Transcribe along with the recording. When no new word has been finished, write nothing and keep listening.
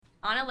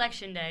On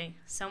election day,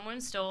 someone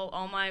stole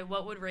all my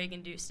What Would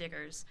Reagan Do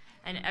stickers,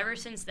 and ever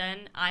since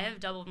then, I have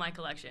doubled my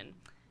collection.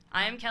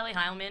 I am Kelly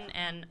Heilman,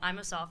 and I'm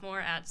a sophomore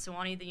at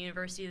Sewanee, the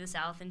University of the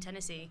South in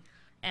Tennessee,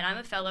 and I'm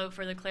a fellow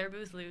for the Claire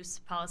Booth Luce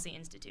Policy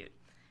Institute.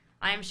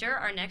 I am sure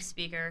our next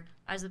speaker,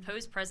 as the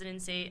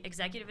post-presidency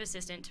executive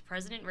assistant to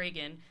President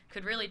Reagan,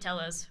 could really tell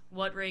us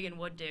what Reagan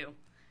would do.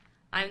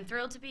 I am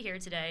thrilled to be here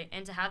today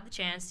and to have the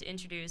chance to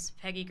introduce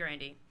Peggy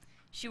Grandy.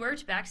 She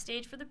worked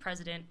backstage for the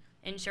president,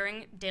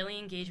 ensuring daily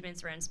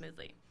engagements ran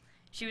smoothly.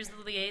 She was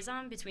the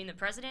liaison between the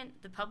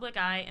president, the public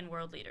eye, and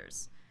world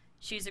leaders.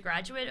 She is a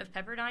graduate of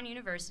Pepperdine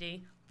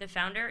University, the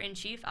founder and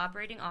chief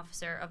operating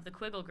officer of the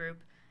Quiggle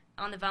Group,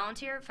 on the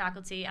volunteer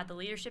faculty at the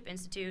Leadership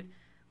Institute,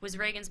 was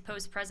Reagan's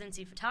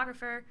post-presidency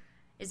photographer,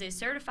 is a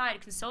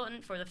certified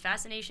consultant for the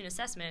Fascination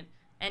Assessment,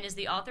 and is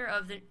the author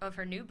of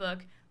her new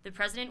book, The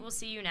President Will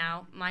See You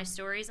Now, My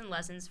Stories and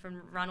Lessons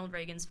from Ronald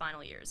Reagan's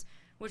Final Years,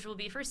 which will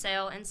be for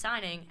sale and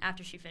signing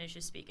after she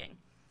finishes speaking.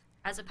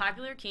 As a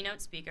popular keynote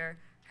speaker,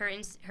 her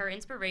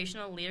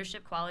inspirational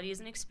leadership qualities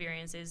and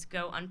experiences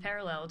go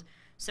unparalleled.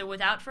 So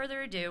without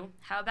further ado,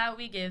 how about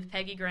we give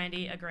Peggy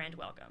Grandy a grand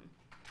welcome.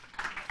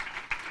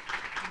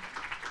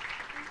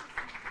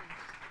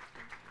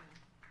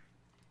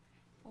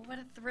 Well, what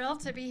a thrill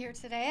to be here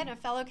today, and a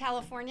fellow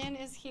Californian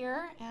is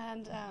here,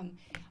 and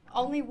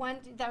only one,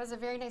 that was a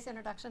very nice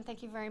introduction.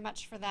 Thank you very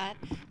much for that.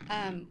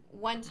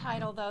 One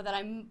title, though, that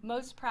I'm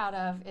most proud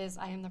of is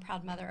I am the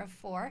proud mother of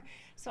 4.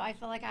 So I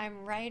feel like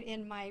I'm right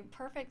in my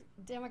perfect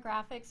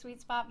demographic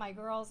sweet spot. My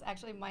girls,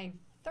 actually my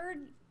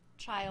third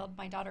child,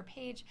 my daughter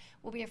Paige,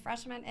 will be a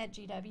freshman at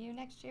GW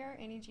next year.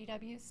 Any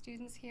GW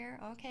students here?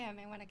 Okay, I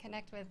may want to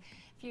connect with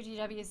a few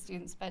GW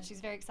students, but she's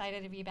very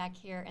excited to be back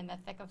here in the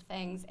thick of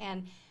things.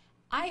 And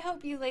I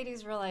hope you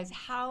ladies realize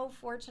how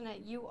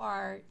fortunate you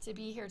are to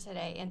be here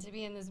today and to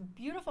be in this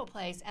beautiful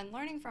place and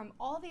learning from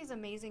all these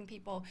amazing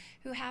people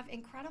who have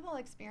incredible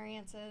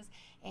experiences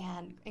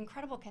and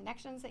incredible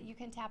connections that you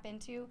can tap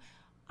into.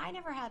 I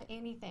never had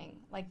anything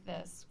like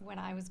this when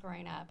I was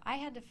growing up. I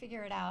had to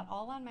figure it out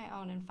all on my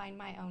own and find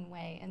my own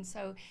way. And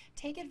so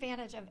take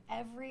advantage of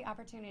every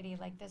opportunity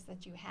like this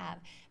that you have.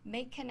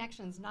 Make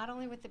connections, not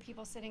only with the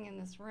people sitting in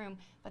this room,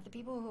 but the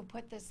people who have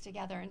put this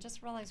together, and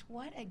just realize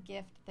what a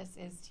gift this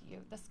is to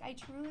you. The sky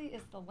truly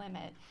is the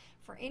limit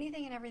for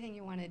anything and everything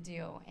you want to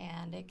do.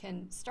 And it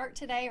can start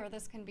today, or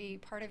this can be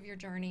part of your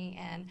journey.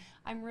 And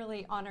I'm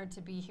really honored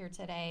to be here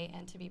today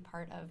and to be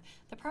part of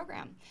the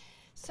program.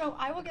 So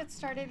I will get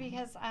started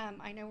because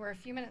I know we're a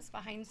few minutes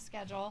behind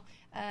schedule,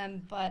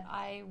 but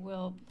I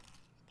will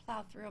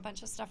plow through a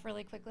bunch of stuff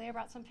really quickly. I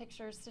brought some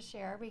pictures to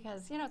share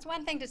because, you know, it's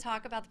one thing to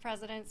talk about the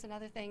president, it's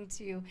another thing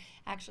to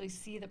actually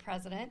see the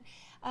president.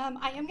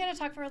 I am going to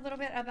talk for a little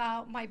bit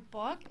about my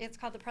book. It's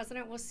called The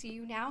President Will See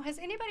You Now. Has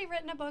anybody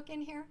written a book in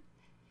here?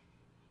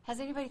 Has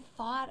anybody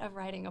thought of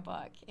writing a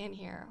book in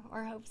here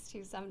or hopes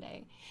to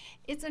someday?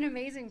 It's an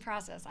amazing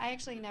process. I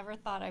actually never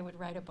thought I would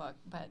write a book,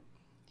 but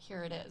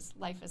here it is.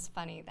 Life is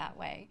funny that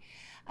way.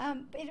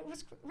 It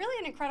was really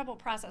an incredible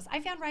process.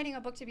 I found writing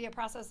a book to be a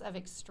process of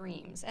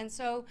extremes. And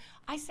so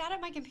I sat at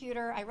my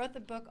computer. I wrote the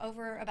book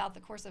over about the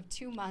course of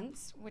 2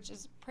 months, which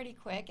is pretty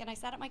quick. And I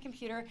sat at my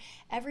computer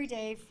every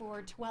day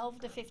for 12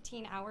 to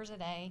 15 hours a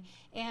day.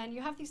 And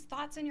you have these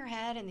thoughts in your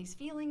head and these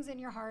feelings in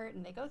your heart,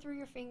 and they go through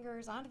your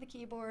fingers onto the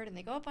keyboard, and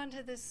they go up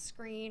onto this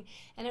screen,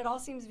 and it all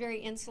seems very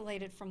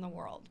insulated from the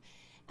world.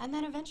 And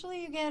then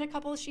eventually you get a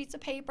couple of sheets of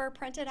paper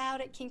printed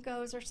out at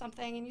Kinko's or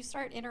something, and you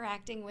start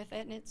interacting with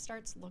it, and it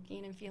starts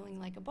looking and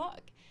feeling like a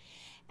book.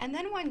 And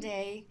then one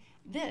day,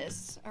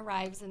 this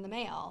arrives in the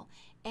mail,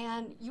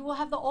 and you will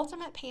have the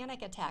ultimate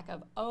panic attack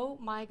of, oh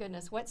my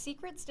goodness, what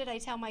secrets did I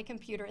tell my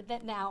computer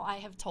that now I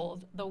have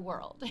told the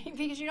world?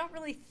 Because you don't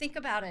really think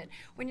about it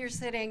when you're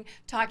sitting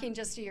talking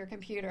just to your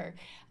computer.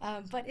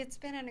 But it's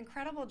been an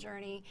incredible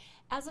journey.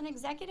 As an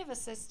executive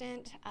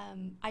assistant,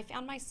 I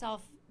found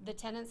myself, the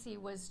tendency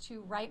was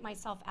to write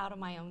myself out of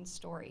my own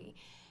story.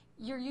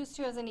 You're used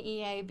to, as an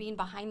EA, being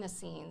behind the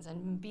scenes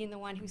and being the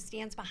one who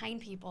stands behind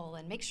people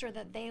and makes sure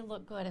that they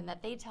look good and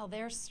that they tell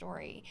their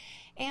story.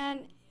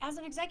 And as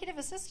an executive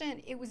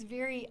assistant, it was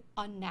very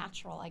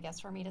unnatural, I guess,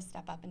 for me to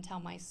step up and tell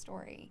my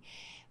story.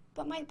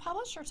 But my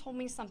publisher told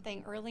me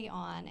something early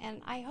on,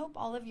 and I hope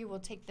all of you will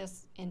take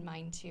this in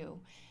mind too.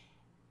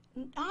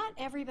 Not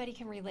everybody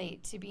can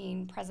relate to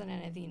being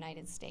President of the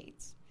United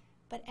States,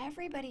 but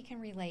everybody can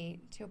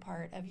relate to a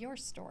part of your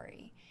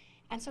story.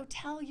 And so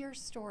tell your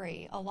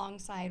story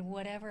alongside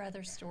whatever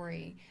other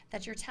story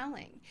that you're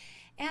telling.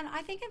 And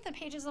I think in the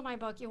pages of my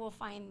book, you will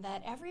find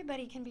that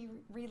everybody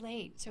can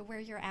relate to where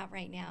you're at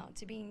right now,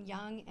 to being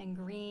young and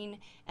green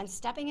and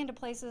stepping into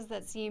places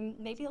that seem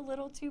maybe a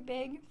little too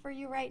big for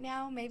you right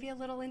now, maybe a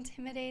little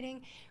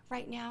intimidating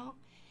right now.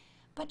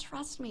 But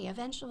trust me,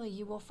 eventually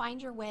you will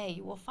find your way,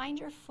 you will find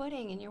your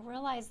footing, and you'll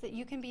realize that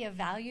you can be a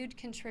valued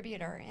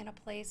contributor in a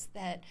place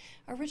that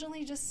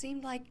originally just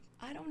seemed like,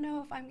 I don't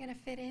know if I'm going to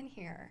fit in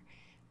here.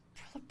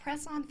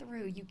 Press on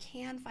through. You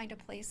can find a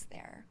place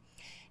there.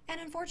 And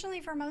unfortunately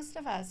for most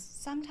of us,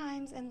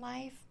 sometimes in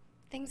life,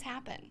 things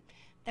happen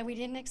that we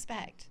didn't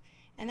expect.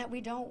 and that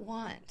we don't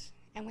want,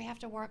 and we have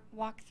to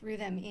walk through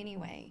them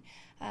anyway.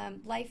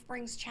 Life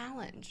brings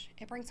challenge.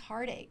 It brings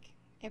heartache.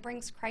 It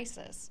brings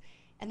crisis.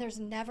 And there's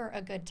never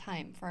a good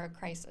time for a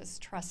crisis,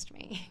 trust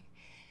me.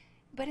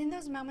 But in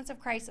those moments of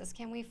crisis,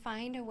 can we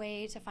find a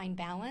way to find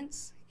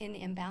balance in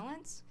the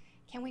imbalance?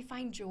 Can we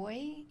find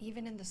joy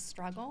even in the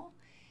struggle?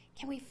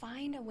 Can we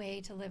find a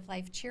way to live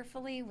life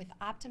cheerfully with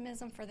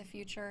optimism for the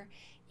future,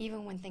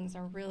 even when things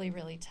are really,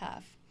 really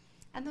tough?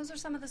 And those are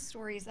some of the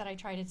stories that I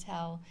try to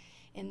tell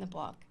in the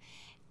book.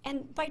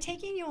 And by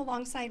taking you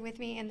alongside with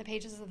me in the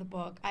pages of the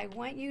book, I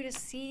want you to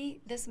see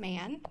this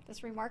man,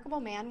 this remarkable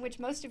man, which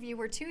most of you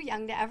were too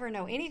young to ever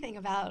know anything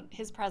about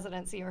his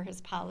presidency or his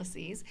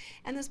policies.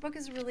 And this book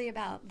is really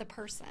about the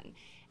person.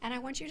 And I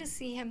want you to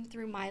see him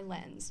through my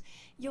lens.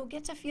 You'll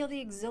get to feel the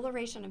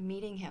exhilaration of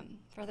meeting him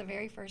for the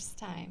very first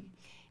time.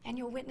 And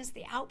you'll witness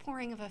the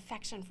outpouring of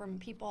affection from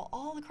people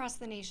all across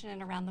the nation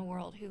and around the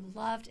world who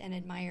loved and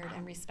admired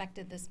and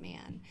respected this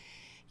man.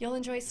 You'll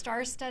enjoy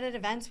star-studded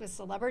events with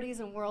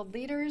celebrities and world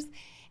leaders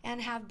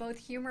and have both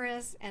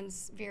humorous and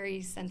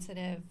very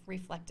sensitive,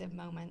 reflective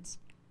moments.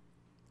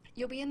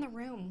 You'll be in the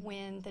room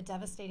when the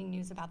devastating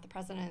news about the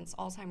president's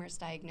Alzheimer's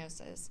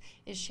diagnosis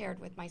is shared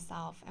with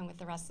myself and with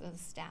the rest of the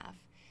staff.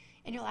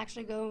 And you'll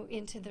actually go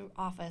into the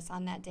office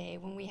on that day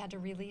when we had to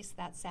release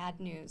that sad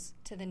news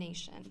to the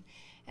nation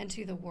and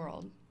to the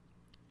world.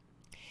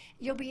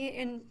 You'll be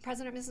in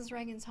President and Mrs.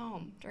 Reagan's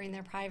home during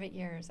their private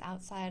years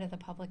outside of the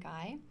public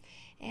eye.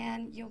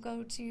 And you'll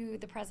go to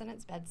the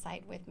president's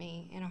bedside with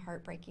me in a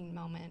heartbreaking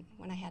moment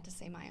when I had to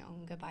say my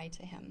own goodbye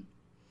to him.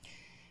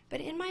 But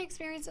in my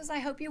experiences, I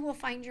hope you will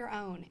find your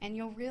own, and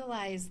you'll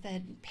realize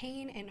that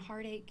pain and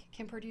heartache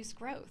can produce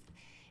growth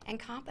and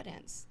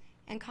confidence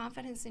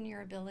in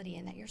your ability,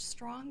 and that you're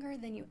stronger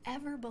than you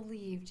ever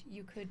believed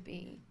you could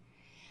be.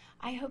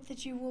 I hope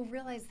that you will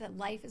realize that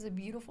life is a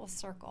beautiful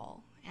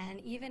circle, and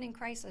even in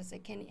crisis,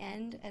 it can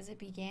end as it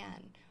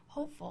began,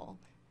 hopeful,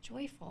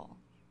 joyful,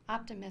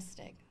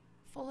 optimistic,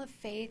 full of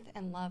faith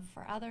and love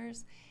for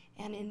others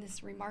and in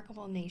this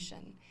remarkable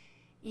nation,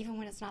 even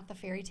when it's not the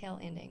fairy tale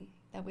ending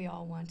that we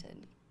all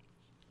wanted.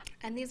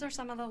 And these are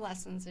some of the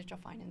lessons that you'll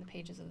find in the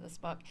pages of this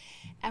book.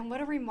 And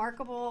what a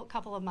remarkable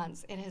couple of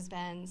months it has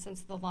been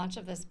since the launch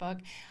of this book.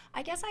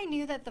 I guess I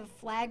knew that the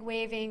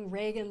flag-waving,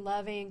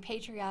 Reagan-loving,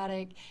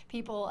 patriotic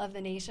people of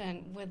the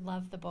nation would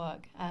love the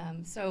book.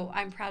 So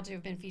I'm proud to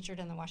have been featured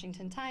in the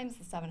Washington Times,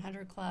 the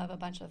 700 Club, a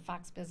bunch of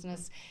Fox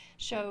Business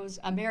shows,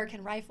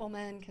 American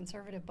Rifleman,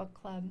 Conservative Book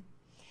Club.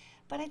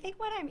 But I think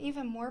what I'm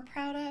even more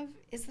proud of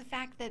is the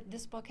fact that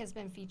this book has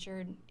been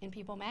featured in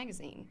People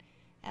magazine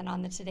and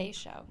on the Today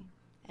Show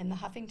and the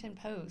Huffington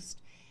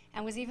Post,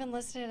 and was even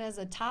listed as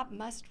a top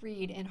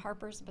must-read in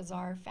Harper's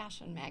Bazaar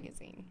fashion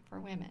magazine for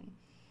women.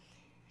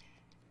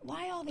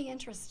 Why all the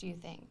interest, do you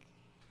think?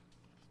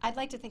 I'd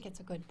like to think it's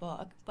a good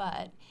book,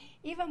 but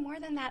even more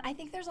than that, I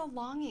think there's a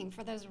longing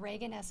for those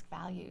Reagan-esque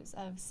values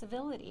of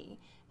civility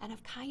and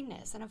of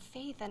kindness and of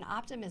faith and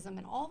optimism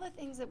and all the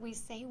things that we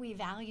say we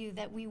value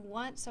that we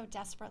want so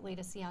desperately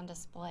to see on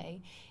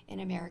display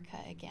in America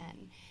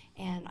again.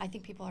 And I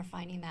think people are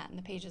finding that in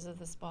the pages of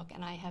this book,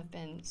 and I have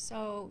been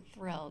so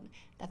thrilled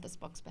that this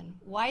book's been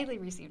widely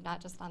received,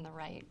 not just on the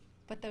right,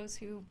 but those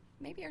who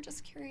maybe are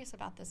just curious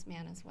about this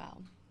man as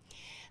well.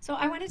 So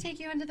I want to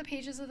take you into the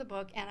pages of the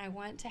book, and I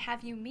want to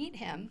have you meet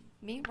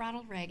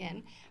Ronald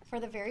Reagan, for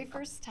the very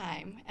first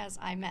time as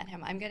I met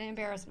him. I'm going to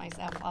embarrass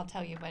myself, I'll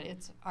tell you, but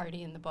it's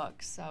already in the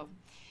book, so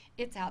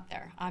it's out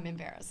there. I'm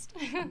embarrassed.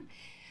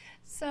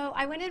 So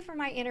I went in for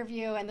my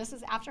interview, and this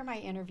is after my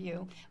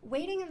interview.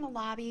 Waiting in the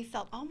lobby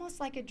felt almost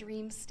like a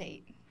dream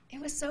state. It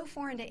was so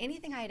foreign to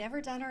anything I had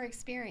ever done or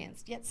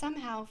experienced, yet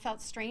somehow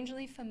felt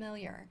strangely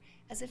familiar,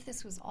 as if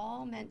this was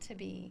all meant to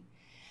be.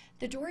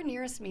 The door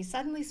nearest me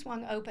suddenly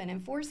swung open,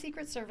 and 4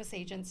 Secret Service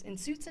agents in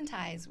suits and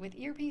ties with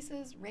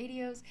earpieces,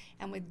 radios,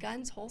 and with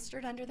guns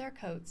holstered under their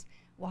coats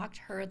walked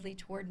hurriedly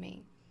toward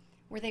me.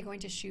 Were they going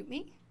to shoot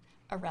me?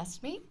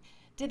 Arrest me?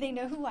 Did they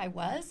know who I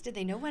was? Did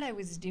they know what I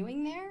was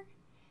doing there?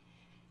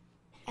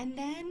 And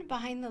then,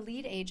 behind the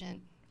lead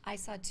agent, I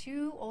saw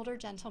 2 older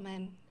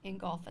gentlemen in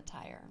golf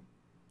attire.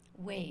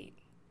 Wait,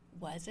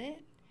 was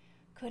it?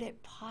 Could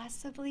it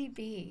possibly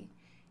be?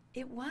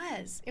 It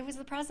was. It was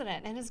the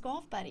president and his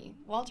golf buddy,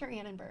 Walter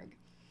Annenberg.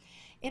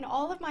 In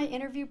all of my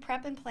interview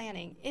prep and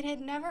planning, it had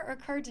never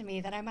occurred to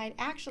me that I might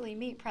actually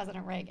meet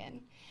President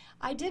Reagan.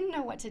 I didn't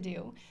know what to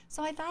do,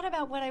 so I thought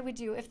about what I would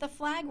do if the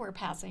flag were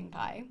passing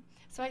by.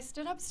 So I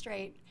stood up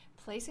straight,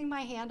 placing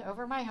my hand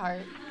over my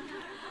heart,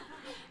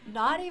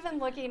 not even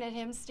looking at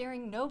him,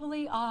 staring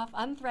nobly off,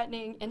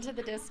 unthreatening, into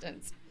the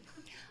distance.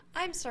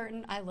 I'm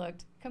certain I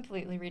looked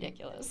completely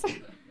ridiculous.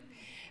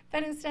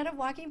 But instead of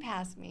walking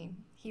past me,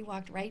 he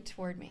walked right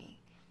toward me.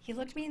 He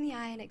looked me in the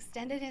eye and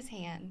extended his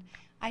hand.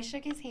 I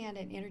shook his hand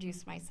and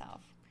introduced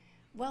myself.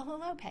 Well,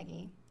 hello,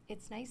 Peggy.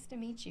 It's nice to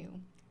meet you,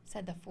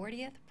 said the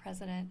 40th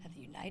President of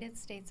the United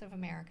States of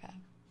America.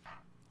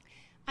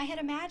 I had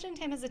imagined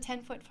him as a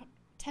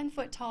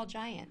 10-foot tall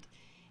giant.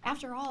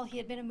 After all, he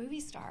had been a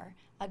movie star,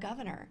 a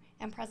governor,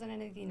 and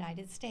President of the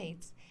United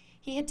States.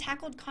 He had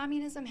tackled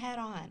communism head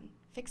on,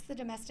 fixed the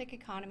domestic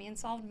economy, and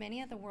solved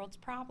many of the world's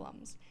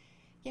problems.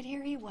 Yet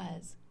here he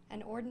was,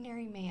 an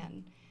ordinary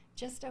man,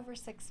 just over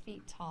 6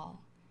 feet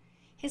tall.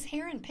 His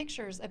hair in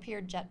pictures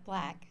appeared jet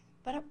black,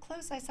 but up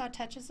close I saw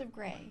touches of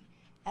gray,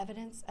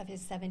 evidence of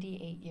his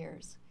 78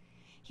 years.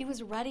 He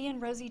was ruddy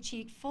and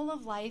rosy-cheeked, full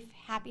of life,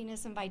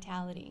 happiness, and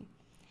vitality.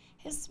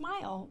 His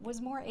smile was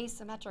more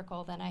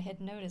asymmetrical than I had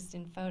noticed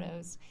in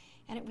photos,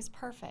 and it was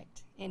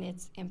perfect in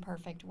its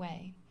imperfect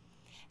way.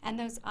 And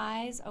those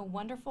eyes, a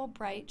wonderful,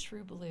 bright,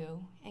 true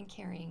blue, and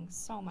carrying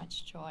so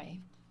much joy.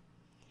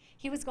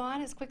 He was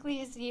gone as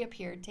quickly as he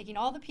appeared, taking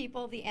all the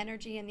people, the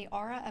energy, and the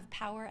aura of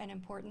power and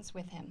importance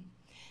with him.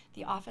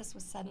 The office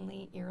was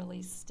suddenly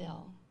eerily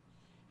still.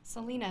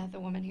 Selena, the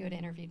woman who had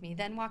interviewed me,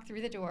 then walked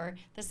through the door,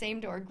 the same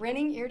door,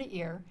 grinning ear to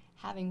ear,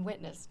 having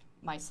witnessed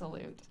my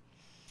salute.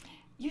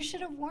 "You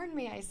should have warned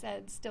me," I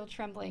said, still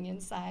trembling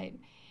inside.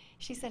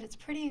 She said, "It's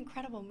pretty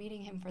incredible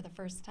meeting him for the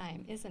first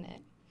time, isn't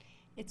it?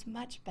 It's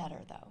much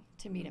better, though,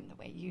 to meet him the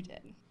way you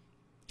did."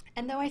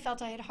 And though I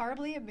felt I had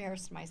horribly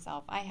embarrassed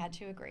myself, I had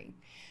to agree.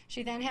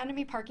 She then handed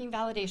me parking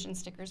validation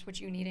stickers, which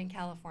you need in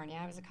California.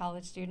 I was a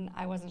college student.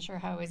 I wasn't sure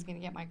how I was going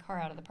to get my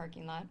car out of the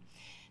parking lot.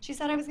 She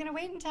said I was going to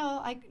wait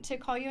to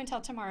call you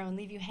until tomorrow and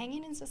leave you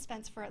hanging in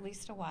suspense for at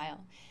least a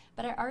while.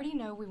 But I already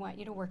know we want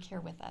you to work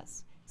here with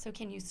us. So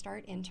can you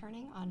start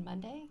interning on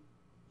Monday?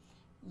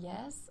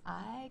 Yes,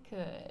 I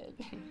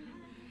could.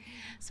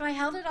 So I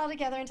held it all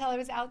together until I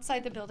was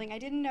outside the building. I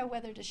didn't know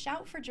whether to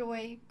shout for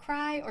joy,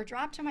 cry, or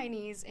drop to my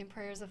knees in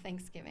prayers of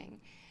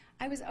thanksgiving.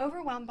 I was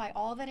overwhelmed by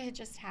all that had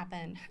just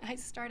happened. I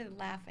started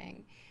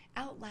laughing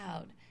out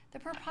loud. The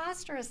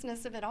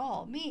preposterousness of it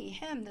all. Me,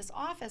 him, this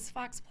office,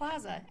 Fox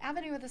Plaza,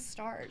 Avenue of the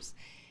Stars.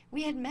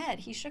 We had met.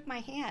 He shook my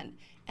hand.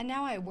 And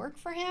now I work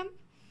for him?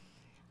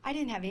 I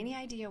didn't have any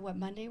idea what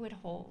Monday would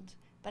hold,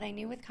 but I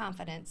knew with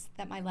confidence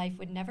that my life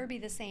would never be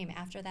the same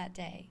after that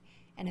day,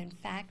 and in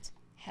fact,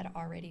 had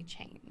already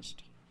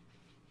changed.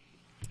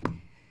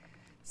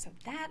 So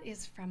that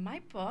is from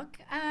my book.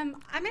 I'm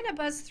going to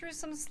buzz through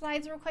some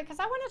slides real quick because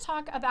I want to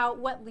talk about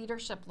what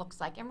leadership looks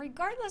like. And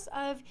regardless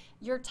of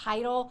your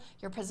title,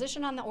 your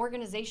position on the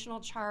organizational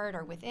chart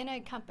or within a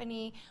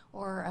company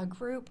or a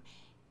group,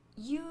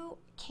 you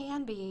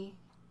can be,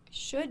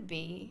 should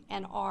be,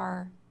 and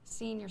are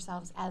seeing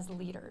yourselves as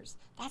leaders.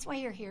 That's why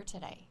you're here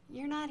today.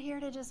 You're not here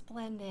to just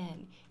blend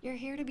in. You're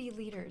here to be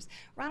leaders.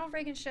 Ronald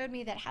Reagan showed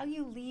me that how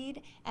you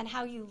lead and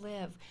how you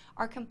live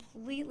are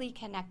completely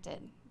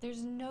connected.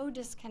 There's no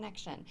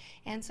disconnection.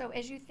 And so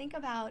as you think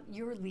about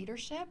your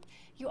leadership,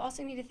 you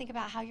also need to think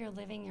about how you're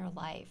living your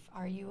life.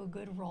 Are you a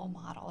good role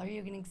model? Are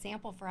you an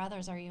example for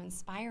others? Are you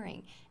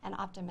inspiring and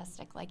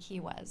optimistic like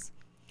he was?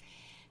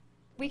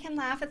 We can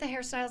laugh at the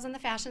hairstyles and the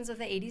fashions of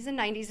the 80s and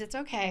 90s. It's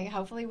okay.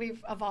 Hopefully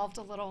we've evolved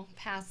a little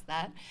past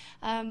that.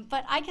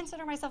 But I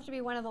consider myself to be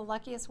one of the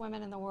luckiest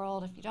women in the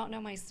world. If you don't know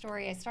my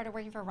story, I started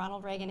working for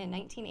Ronald Reagan in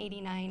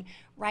 1989,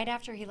 right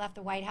after he left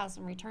the White House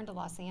and returned to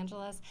Los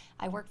Angeles.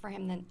 I worked for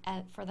him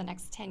for the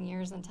next 10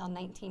 years until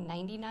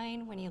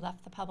 1999 when he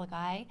left the public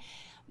eye.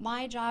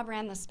 My job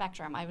ran the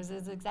spectrum. I was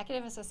his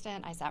executive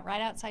assistant. I sat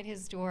right outside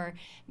his door,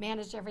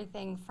 managed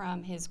everything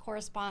from his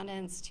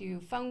correspondence to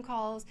phone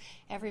calls.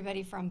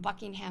 Everybody from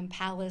Buckingham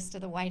Palace to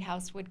the White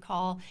House would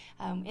call,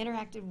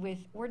 interacted with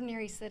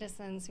ordinary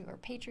citizens who were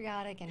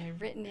patriotic and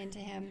had written into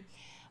him.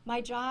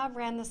 My job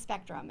ran the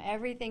spectrum,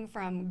 everything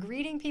from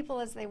greeting people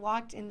as they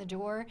walked in the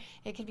door.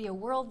 It could be a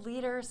world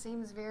leader,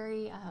 seems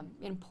very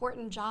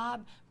important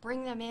job.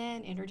 Bring them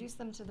in, introduce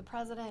them to the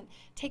president,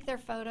 take their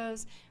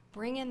photos,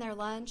 bring in their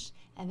lunch,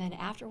 and then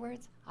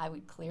afterwards, I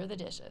would clear the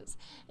dishes.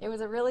 It was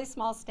a really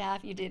small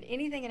staff. You did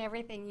anything and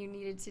everything you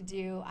needed to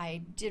do.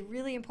 I did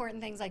really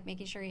important things like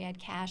making sure he had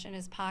cash in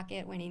his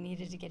pocket when he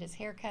needed to get his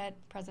hair cut.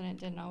 The president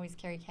didn't always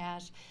carry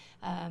cash.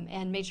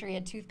 And made sure he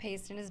had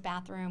toothpaste in his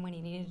bathroom when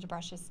he needed to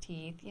brush his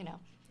teeth, you know.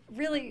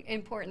 Really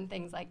important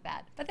things like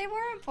that, but they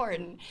were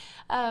important.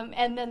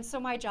 And then so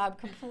my job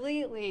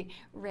completely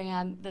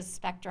ran the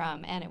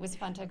spectrum, and it was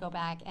fun to go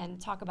back and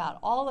talk about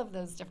all of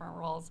those different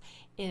roles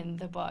in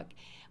the book.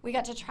 We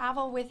got to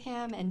travel with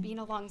him, and being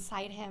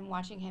alongside him,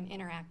 watching him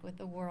interact with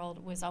the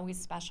world was always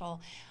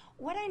special.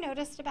 What I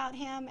noticed about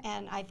him,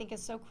 and I think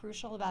is so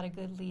crucial about a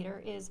good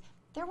leader, is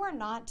there were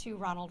not two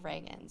Ronald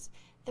Reagans.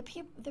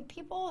 The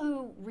people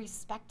who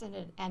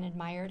respected and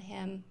admired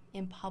him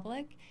in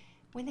public,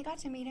 when they got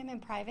to meet him in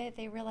private,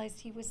 they realized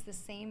he was the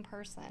same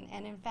person.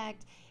 And in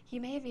fact, he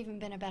may have even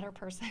been a better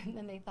person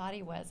than they thought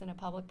he was in a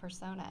public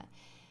persona.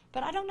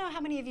 But I don't know how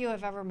many of you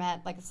have ever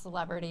met like a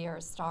celebrity or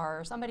a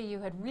star or somebody you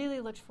had really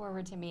looked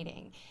forward to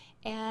meeting.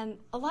 And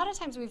a lot of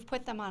times we've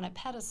put them on a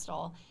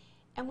pedestal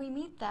and we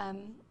meet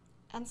them,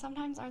 and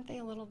sometimes aren't they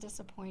a little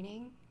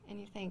disappointing? And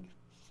you think,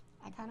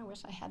 I kind of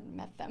wish I hadn't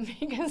met them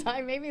because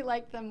I maybe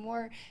liked them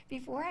more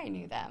before I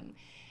knew them.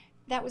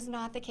 That was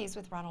not the case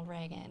with Ronald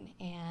Reagan,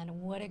 and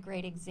what a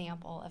great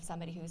example of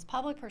somebody whose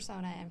public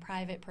persona and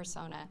private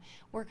persona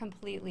were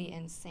completely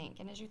in sync.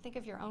 And as you think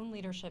of your own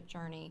leadership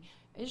journey,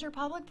 Is your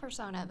public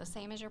persona the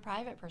same as your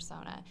private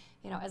persona?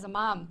 You know, as a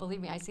mom,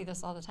 believe me, I see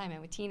this all the time.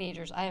 And with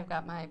teenagers, I have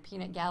got my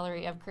peanut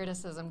gallery of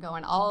criticism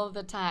going all of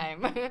the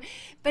time.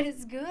 But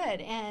it's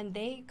good, and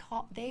they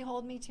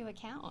hold me to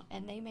account,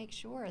 and they make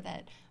sure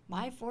that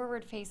my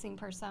forward-facing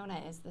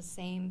persona is the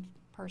same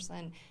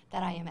person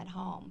that I am at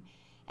home.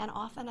 And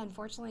often,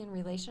 unfortunately, in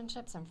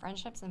relationships and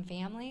friendships and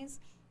families,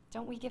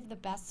 don't we give the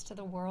best to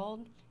the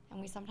world, and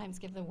we sometimes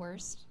give the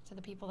worst to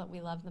the people that we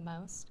love the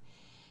most?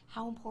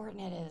 How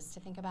important it is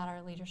to think about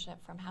our leadership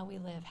from how we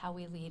live, how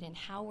we lead, and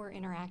how we're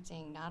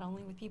interacting not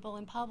only with people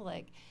in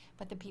public,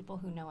 but the people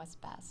who know us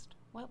best.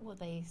 What will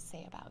they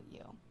say about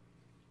you?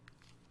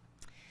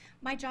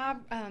 My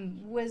job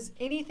was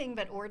anything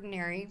but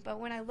ordinary, but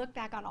when I look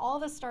back on all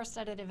the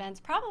star-studded events,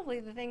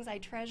 probably the things I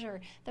treasure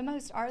the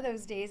most are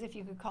those days, if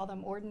you could call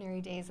them ordinary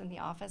days in the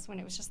office, when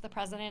it was just the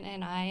president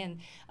and I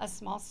and a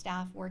small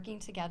staff working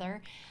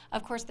together.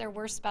 Of course, there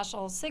were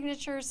special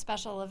signatures,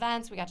 special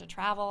events. We got to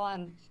travel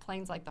on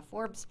planes like the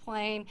Forbes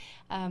plane.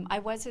 I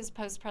was his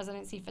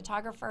post-presidency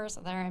photographer,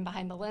 so there I am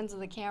behind the lens of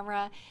the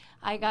camera.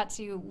 I got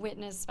to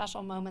witness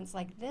special moments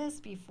like this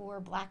before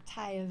black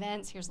tie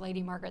events. Here's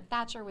Lady Margaret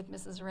Thatcher with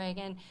Mrs.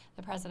 Reagan.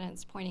 The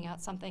president's pointing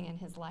out something in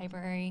his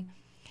library.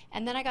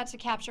 And then I got to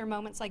capture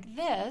moments like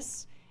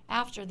this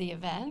after the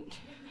event,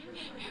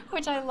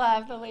 which I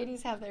love. The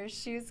ladies have their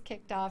shoes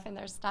kicked off and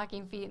their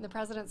stocking feet, and the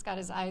president's got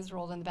his eyes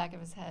rolled in the back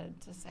of his head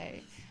to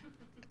say,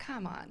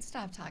 come on,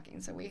 stop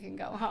talking so we can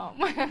go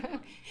home.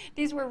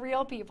 These were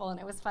real people, and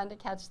it was fun to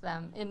catch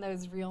them in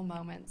those real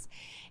moments.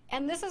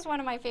 And this is one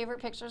of my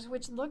favorite pictures,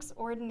 which looks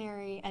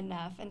ordinary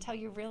enough until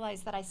you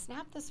realize that I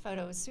snapped this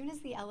photo as soon as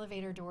the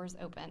elevator doors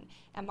opened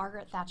and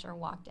Margaret Thatcher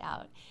walked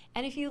out.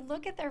 And if you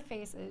look at their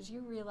faces,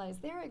 you realize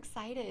they're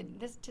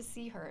excited to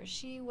see her.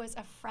 She was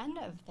a friend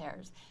of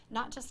theirs,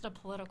 not just a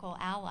political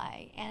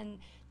ally. And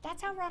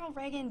that's how Ronald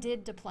Reagan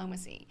did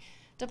diplomacy.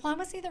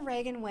 Diplomacy the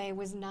Reagan way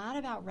was not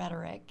about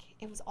rhetoric.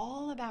 It was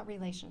all about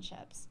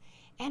relationships.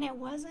 And it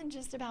wasn't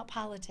just about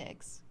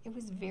politics. It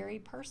was very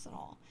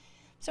personal.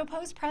 So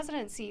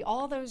post-presidency,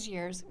 all those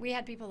years, we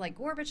had people like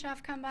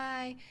Gorbachev come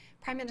by,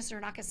 Prime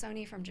Minister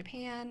Nakasone from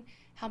Japan,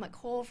 Helmut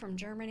Kohl from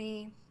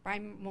Germany,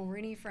 Brian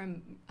Mulroney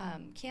from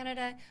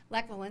Canada,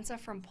 Lech Walesa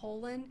from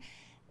Poland.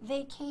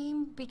 They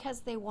came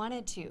because they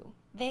wanted to.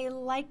 They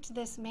liked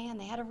this man.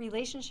 They had a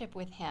relationship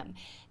with him.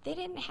 They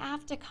didn't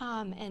have to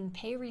come and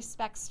pay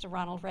respects to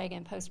Ronald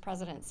Reagan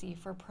post-presidency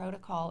for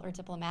protocol or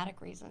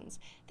diplomatic reasons.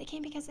 They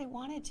came because they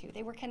wanted to.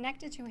 They were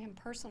connected to him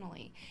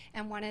personally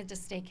and wanted to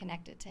stay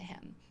connected to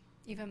him.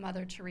 Even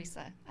Mother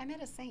Teresa. I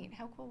met a saint.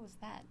 How cool was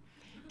that?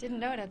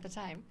 Didn't know it at the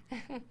time.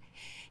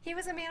 He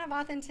was a man of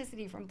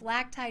authenticity. From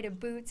black tie to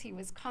boots, he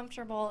was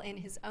comfortable in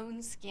his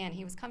own skin.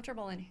 He was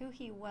comfortable in who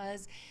he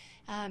was.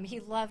 He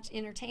loved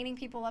entertaining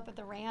people up at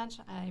the ranch.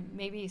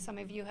 Maybe some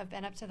of you have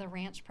been up to the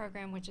ranch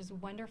program, which is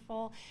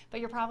wonderful, but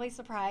you're probably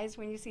surprised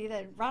when you see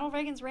that Ronald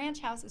Reagan's ranch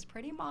house is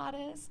pretty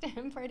modest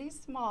and pretty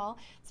small.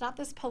 It's not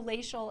this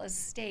palatial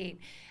estate.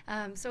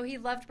 So he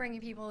loved bringing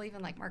people,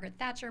 even like Margaret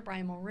Thatcher,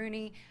 Brian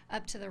Mulroney,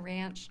 up to the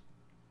ranch.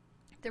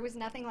 There was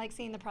nothing like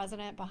seeing the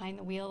president behind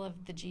the wheel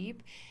of the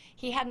Jeep.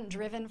 He hadn't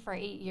driven for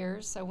 8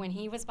 years, so when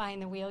he was behind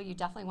the wheel, you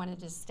definitely wanted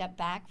to step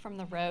back from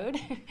the road.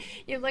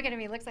 You look at him,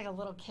 he looks like a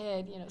little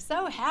kid, you know,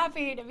 so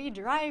happy to be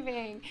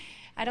driving.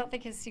 I don't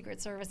think his Secret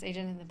Service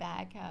agent in the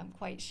back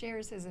quite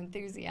shares his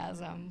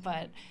enthusiasm,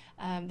 but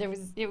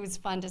it was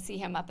fun to see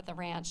him up at the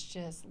ranch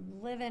just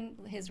living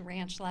his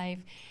ranch life.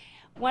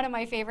 One of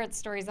my favorite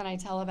stories, and I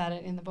tell about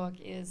it in the book,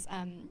 is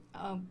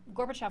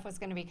Gorbachev was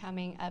going to be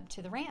coming up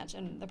to the ranch,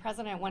 and the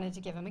president wanted to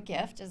give him a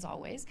gift, as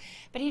always,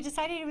 but he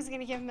decided he was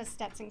going to give him a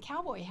Stetson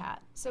cowboy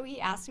hat. So he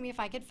asked me if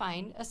I could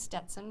find a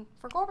Stetson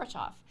for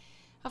Gorbachev.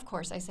 Of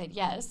course, I said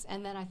yes,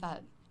 and then I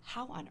thought,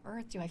 how on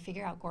earth do I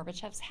figure out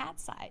Gorbachev's hat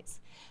size?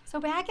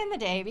 So back in the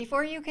day,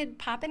 before you could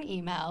pop an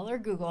email or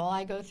Google,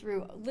 I go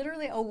through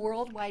literally a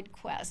worldwide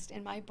quest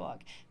in my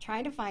book,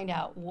 trying to find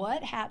out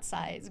what hat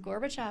size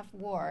Gorbachev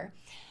wore.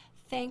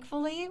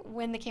 Thankfully,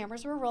 when the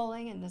cameras were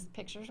rolling and the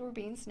pictures were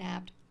being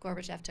snapped,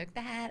 Gorbachev took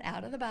the hat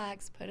out of the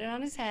box, put it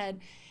on his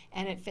head,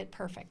 and it fit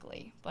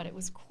perfectly. But it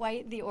was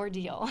quite the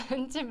ordeal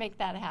to make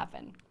that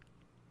happen.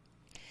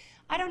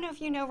 I don't know if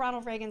you know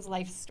Ronald Reagan's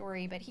life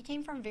story, but he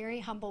came from very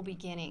humble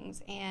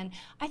beginnings, and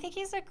I think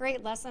he's a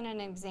great lesson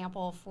and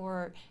example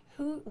for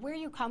where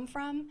you come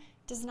from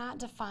does not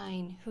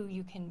define who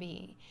you can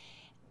be.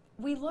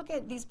 We look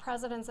at these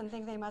presidents and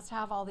think they must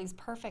have all these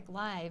perfect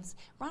lives.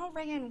 Ronald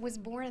Reagan was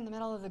born in the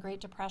middle of the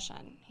Great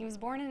Depression. He was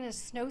born in a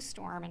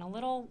snowstorm in a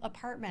little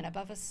apartment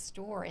above a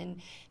store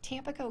in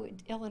Tampico,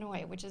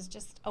 Illinois, which is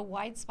just a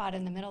wide spot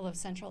in the middle of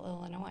central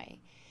Illinois.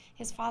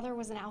 His father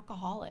was an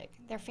alcoholic.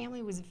 Their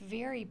family was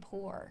very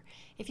poor.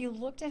 If you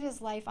looked at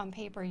his life on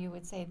paper, you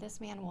would say, this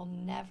man will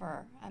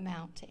never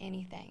amount to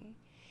anything.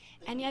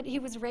 And yet he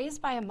was raised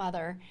by a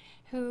mother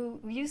who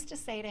used to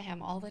say to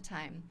him all the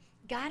time,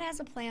 God has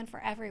a plan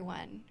for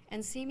everyone,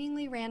 and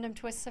seemingly random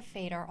twists of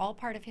fate are all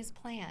part of his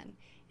plan,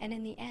 and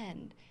in the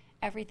end,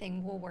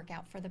 everything will work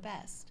out for the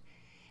best.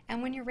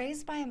 And when you're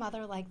raised by a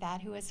mother like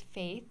that who has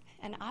faith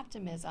and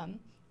optimism,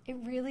 it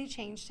really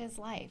changed his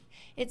life.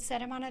 It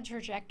set him on a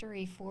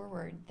trajectory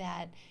forward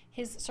that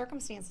his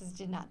circumstances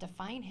did not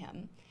define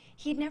him.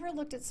 He'd never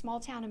looked at small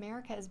town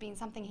America as being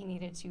something he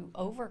needed to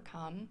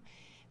overcome,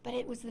 but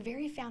it was the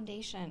very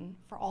foundation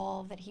for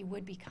all that he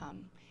would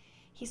become.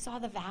 He saw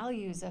the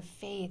values of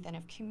faith and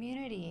of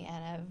community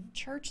and of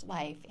church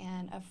life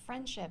and of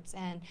friendships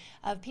and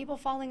of people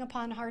falling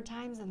upon hard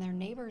times and their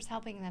neighbors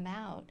helping them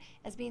out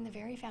as being the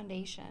very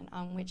foundation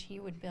on which he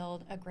would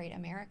build a great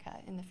America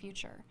in the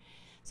future.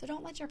 So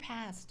don't let your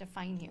past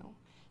define you.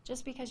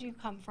 Just because you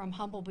come from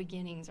humble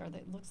beginnings or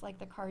that it looks like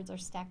the cards are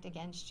stacked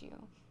against you,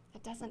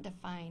 it doesn't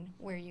define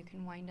where you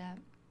can wind up.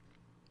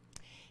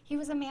 He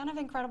was a man of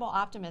incredible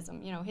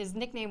optimism. You know, his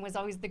nickname was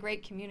always the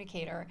Great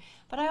Communicator,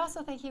 but I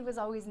also think he was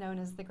always known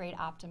as the Great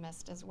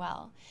Optimist as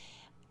well.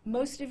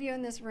 Most of you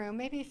in this room,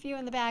 maybe a few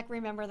in the back,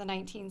 remember the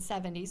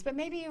 1970s, but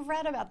maybe you've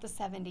read about the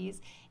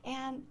 70s,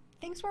 and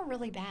things were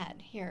really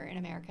bad here in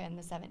America in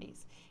the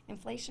 70s.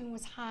 Inflation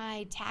was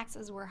high,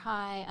 taxes were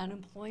high,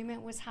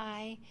 unemployment was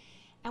high,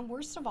 and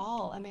worst of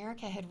all,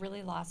 America had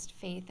really lost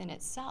faith in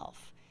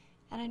itself.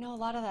 And I know a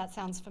lot of that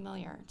sounds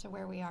familiar to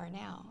where we are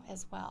now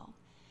as well.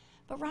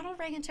 But Ronald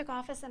Reagan took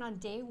office, and on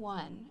day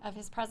one of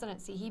his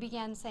presidency, he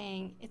began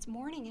saying, "It's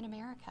morning in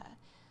America.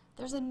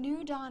 There's a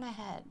new dawn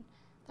ahead.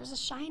 There's a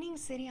shining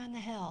city on the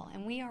hill,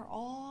 and we are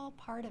all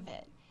part of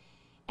it."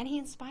 And he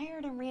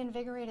inspired and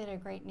reinvigorated a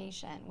great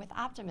nation with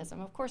optimism.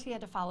 Of course, he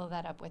had to follow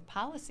that up with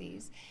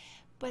policies,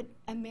 but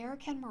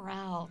American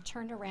morale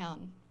turned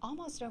around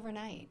almost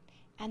overnight,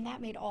 and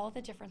that made all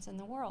the difference in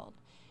the world.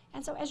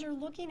 And so as you're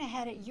looking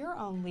ahead at your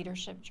own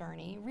leadership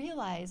journey,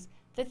 realize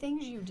the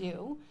things you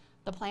do,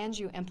 the plans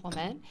you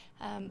implement,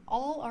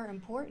 all are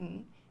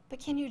important,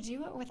 but can you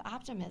do it with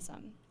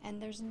optimism?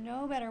 And there's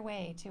no better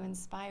way to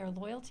inspire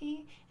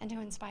loyalty and to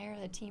inspire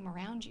the team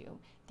around you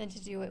than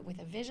to do it with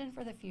a vision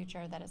for the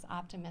future that is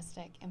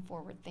optimistic and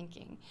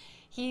forward-thinking.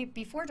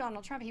 Before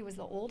Donald Trump, he was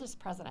the oldest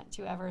president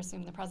to ever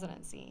assume the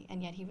presidency,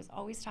 and yet he was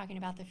always talking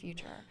about the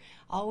future,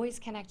 always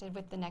connected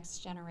with the next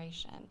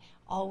generation,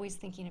 always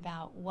thinking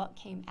about what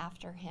came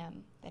after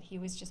him, that he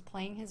was just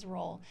playing his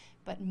role,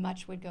 but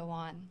much would go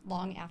on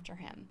long after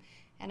him.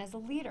 And as a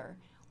leader,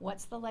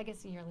 what's the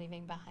legacy you're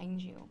leaving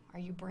behind you? Are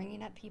you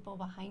bringing up people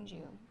behind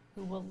you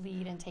who will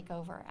lead and take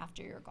over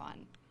after you're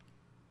gone?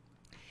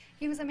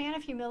 He was a man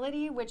of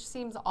humility, which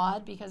seems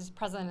odd because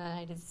President of the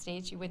United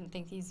States, you wouldn't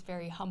think he's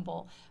very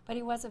humble, but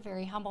he was a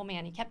very humble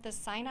man. He kept this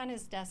sign on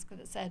his desk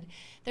that said,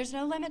 "There's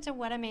no limit to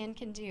what a man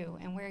can do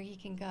and where he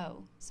can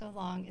go, so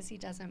long as he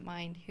doesn't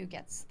mind who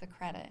gets the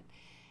credit."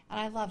 And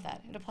I love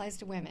that. It applies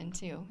to women,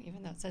 too,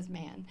 even though it says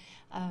man.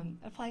 It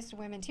applies to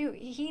women, too.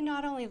 He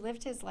not only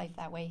lived his life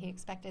that way, he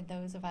expected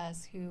those of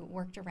us who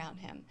worked around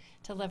him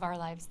to live our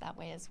lives that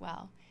way as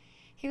well.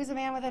 He was a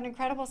man with an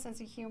incredible sense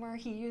of humor.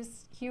 He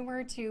used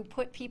humor to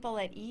put people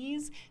at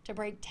ease, to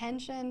break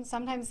tension,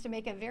 sometimes to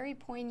make a very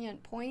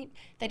poignant point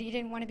that he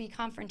didn't want to be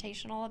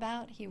confrontational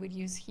about. He would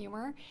use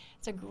humor.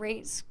 It's a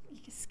great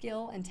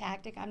skill and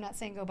tactic. I'm not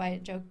saying go buy a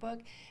joke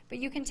book, but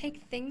you can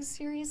take things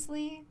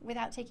seriously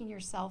without taking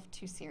yourself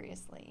too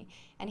seriously.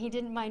 And he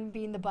didn't mind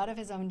being the butt of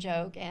his own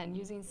joke and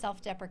using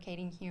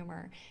self-deprecating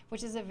humor,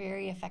 which is a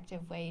very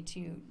effective way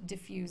to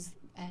diffuse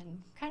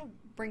and kind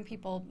of bring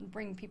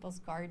people's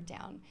guard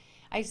down.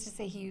 I used to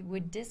say he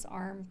would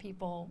disarm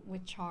people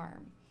with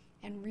charm.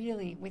 And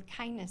really, with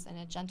kindness and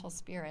a gentle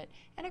spirit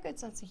and a good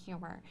sense of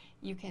humor,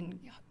 you can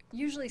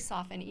usually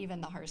soften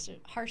even the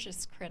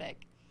harshest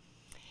critic.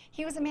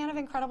 He was a man of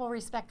incredible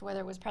respect,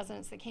 whether it was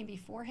presidents that came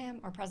before him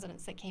or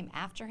presidents that came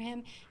after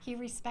him. He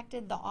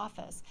respected the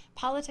office.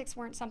 Politics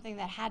weren't something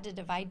that had to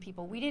divide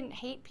people. We didn't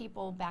hate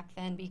people back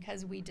then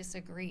because we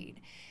disagreed.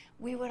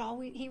 He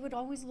would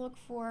always look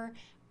for,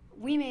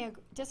 we may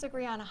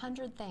disagree on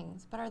 100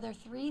 things, but are there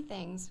 3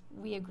 things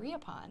we agree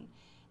upon?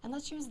 And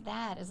let's use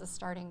that as a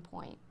starting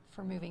point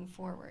for moving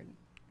forward.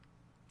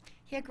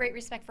 He had great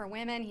respect for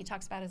women. He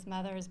talks about his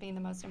mother as being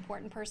the most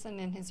important person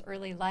in his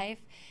early life.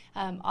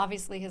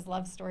 Obviously, his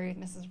love story with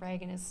Mrs.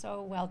 Reagan is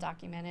so well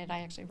documented. I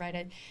actually write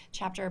a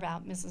chapter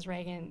about Mrs.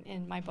 Reagan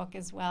in my book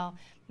as well.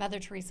 Mother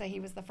Teresa, he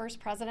was the first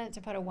president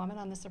to put a woman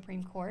on the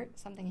Supreme Court,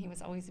 something he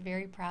was always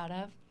very proud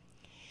of.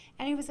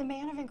 And he was a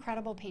man of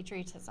incredible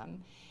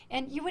patriotism.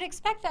 And you would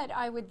expect that,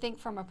 I would think,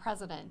 from a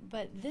president,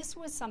 but this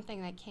was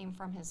something that came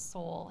from his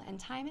soul. And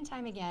time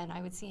again,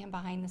 I would see him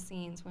behind the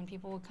scenes when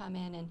people would come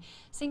in and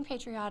sing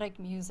patriotic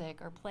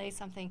music or play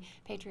something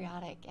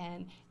patriotic.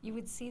 And you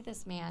would see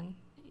this man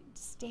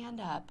stand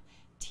up,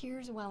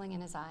 tears welling in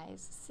his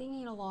eyes,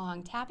 singing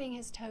along, tapping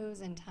his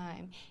toes in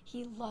time.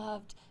 He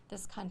loved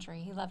this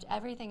country. He loved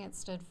everything it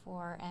stood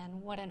for,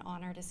 and what an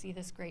honor to see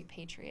this great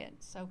patriot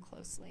so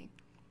closely.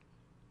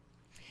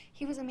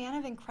 He was a man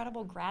of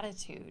incredible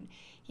gratitude.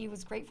 He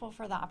was grateful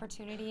for the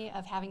opportunity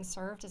of having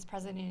served as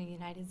President of the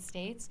United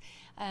States.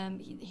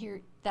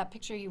 Here, that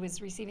picture, he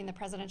was receiving the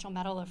Presidential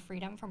Medal of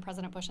Freedom from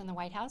President Bush in the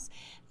White House.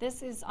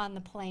 This is on the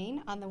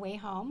plane on the way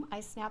home. I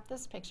snapped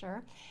this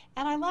picture,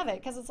 and I love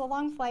it because it's a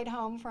long flight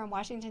home from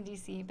Washington,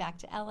 D.C. back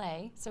to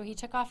L.A. So he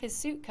took off his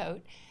suit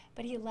coat,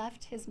 but he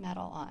left his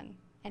medal on,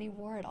 and he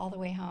wore it all the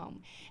way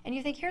home. And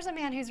you think, here's a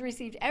man who's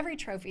received every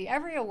trophy,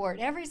 every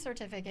award, every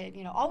certificate,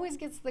 always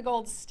gets the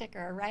gold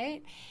sticker,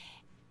 right?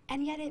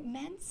 And yet it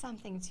meant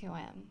something to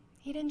him.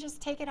 He didn't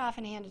just take it off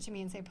and hand it to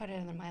me and say, put it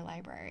in my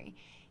library.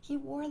 He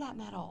wore that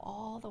medal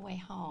all the way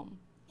home.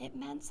 It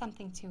meant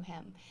something to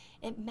him.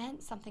 It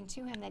meant something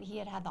to him that he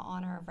had had the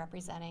honor of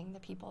representing the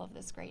people of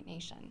this great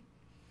nation.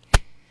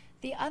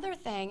 The other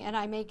thing, and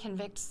I may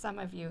convict some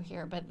of you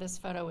here, but this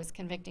photo was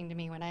convicting to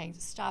me when I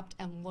stopped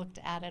and looked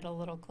at it a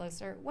little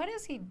closer. What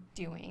is he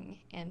doing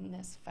in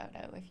this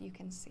photo, if you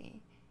can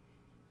see?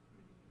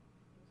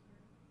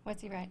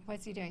 What's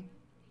he doing?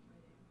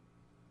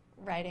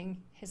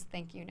 Writing his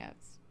thank you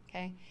notes,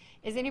 okay?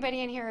 Is anybody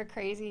in here a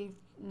crazy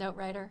note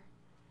writer?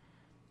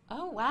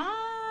 Oh,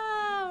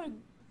 wow.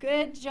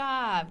 Good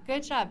job.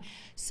 Good job.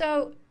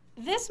 So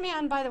this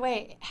man, by the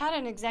way, had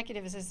an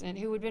executive assistant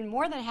who would have been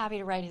more than happy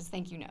to write his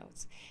thank you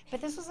notes.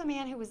 But this was a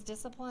man who was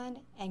disciplined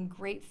and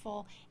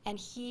grateful, and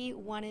he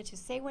wanted to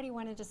say what he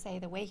wanted to say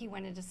the way he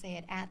wanted to say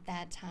it at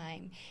that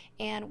time.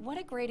 And what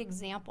a great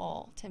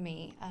example to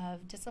me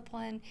of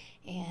discipline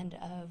and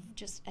of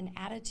just an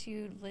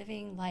attitude,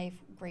 living life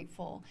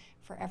grateful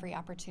for every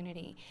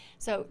opportunity.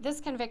 So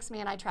this convicts me,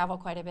 and I travel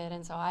quite a bit,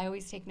 and so I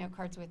always take note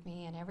cards with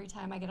me, and every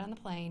time I get on the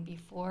plane,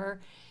 before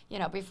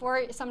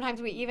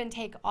sometimes we even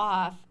take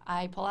off,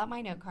 I pull out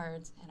my note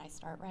cards and I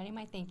start writing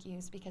my thank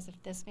yous, because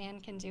if this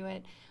man can do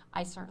it,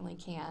 I certainly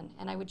can.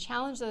 And I would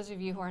challenge those of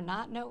you who are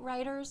not note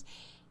writers,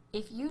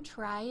 if you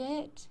try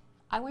it,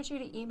 I want you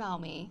to email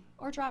me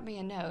or drop me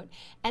a note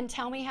and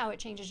tell me how it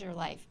changes your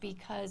life,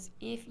 because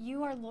if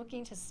you are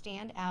looking to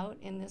stand out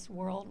in this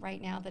world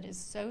right now that is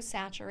so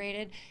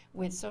saturated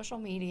with social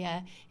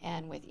media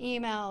and with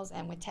emails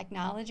and with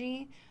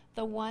technology,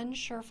 the one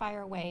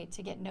surefire way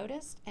to get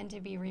noticed and to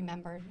be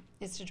remembered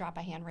is to drop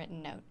a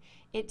handwritten note.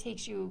 It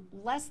takes you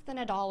less than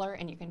 $1,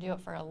 and you can do it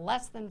for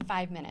less than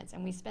 5 minutes.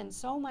 And we spend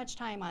so much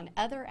time on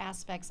other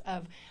aspects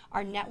of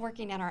our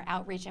networking and our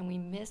outreach, and we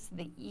miss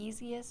the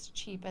easiest,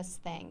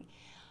 cheapest thing.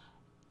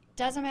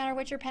 Doesn't matter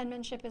what your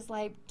penmanship is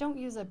like. Don't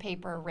use a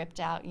paper ripped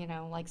out,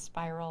 like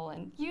spiral,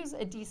 and use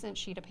a decent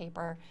sheet of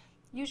paper.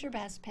 Use your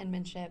best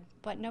penmanship,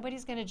 but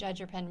nobody's going to judge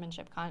your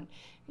penmanship.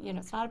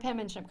 It's not a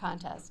penmanship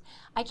contest.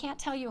 I can't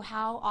tell you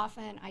how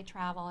often I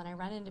travel and I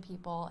run into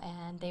people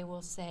and they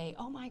will say,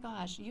 oh my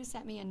gosh, you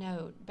sent me a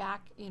note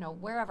back,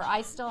 wherever.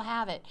 I still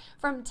have it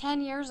from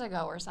 10 years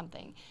ago or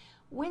something.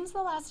 When's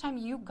the last time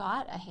you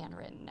got a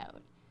handwritten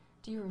note?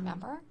 Do you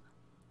remember?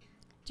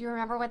 Do you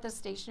remember what the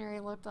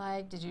stationery looked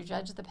like? Did you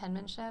judge the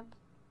penmanship?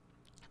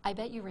 I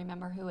bet you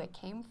remember who it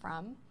came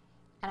from.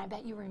 And I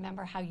bet you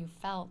remember how you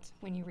felt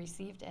when you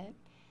received it.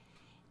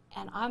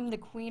 And I'm the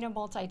queen of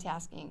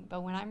multitasking,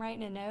 but when I'm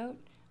writing a note,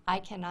 I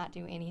cannot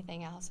do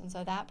anything else. And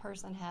so that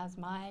person has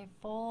my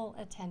full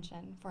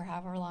attention for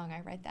however long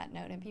I write that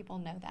note, and people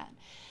know that.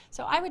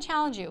 So I would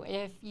challenge you,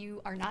 if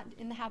you are not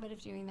in the habit of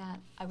doing that,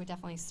 I would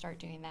definitely start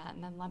doing that,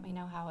 and then let me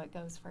know how it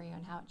goes for you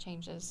and how it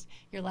changes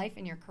your life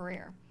and your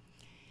career.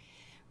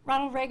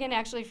 Ronald Reagan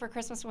actually for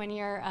Christmas one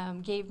year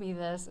gave me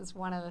this. It's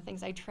one of the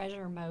things I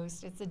treasure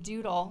most. It's a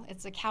doodle.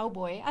 It's a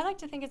cowboy. I like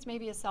to think it's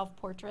maybe a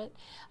self-portrait.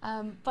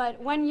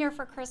 But one year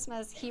for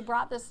Christmas, he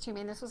brought this to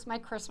me, and this was my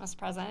Christmas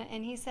present.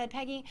 And he said,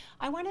 Peggy,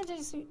 I wanted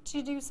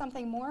to do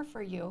something more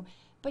for you,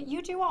 but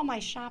you do all my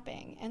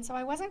shopping. And so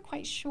I wasn't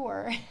quite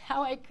sure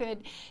how I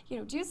could,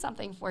 do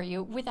something for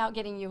you without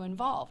getting you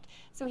involved.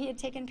 So he had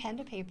taken pen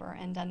to paper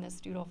and done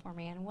this doodle for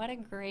me. And what a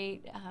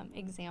great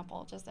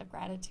example just of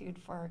gratitude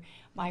for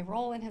my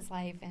role in his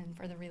life and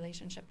for the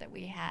relationship that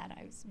we had.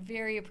 I was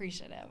very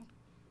appreciative.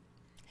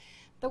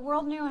 The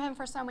world knew him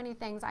for so many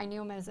things. I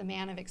knew him as a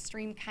man of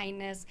extreme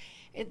kindness.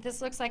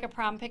 This looks like a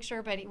prom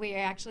picture, but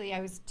I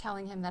was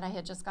telling him that I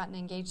had just gotten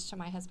engaged to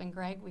my husband,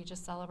 Greg. We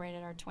just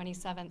celebrated our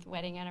 27th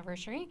wedding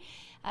anniversary.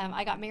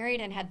 I got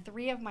married and had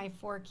 3 of my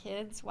 4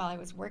 kids while I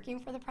was working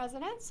for the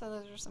president, so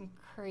those were some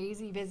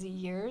crazy busy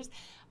years.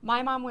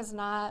 My mom was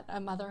not a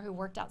mother who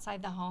worked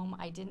outside the home.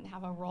 I didn't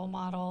have a role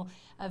model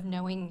of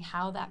knowing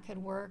how that could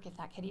work, if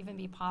that could even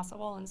be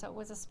possible, and so it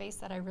was a space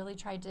that I really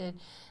tried to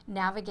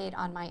navigate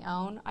on my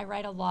own. I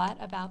write a lot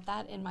about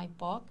that in my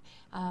book.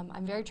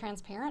 I'm very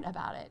transparent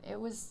about it. It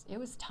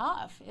was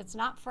tough. It's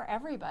not for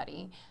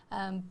everybody,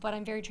 but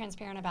I'm very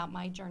transparent about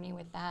my journey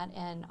with that,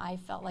 and I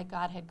felt like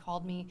God had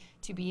called me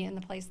to be in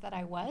the place that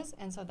I was,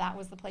 and so that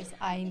was the place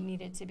I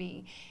needed to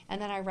be.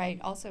 And then I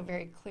write also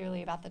very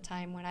clearly about the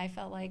time when I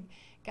felt like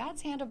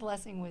God's hand of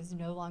blessing was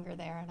no longer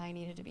there, and I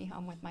needed to be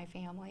home with my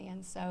family.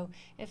 And so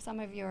if some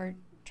of you are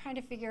trying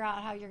to figure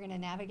out how you're going to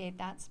navigate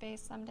that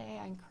space someday,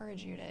 I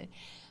encourage you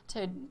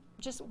to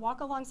just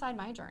walk alongside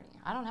my journey.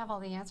 I don't have all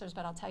the answers,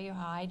 but I'll tell you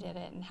how I did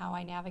it and how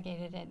I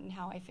navigated it and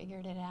how I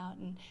figured it out,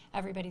 and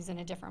everybody's in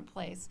a different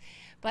place.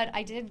 But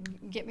I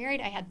did get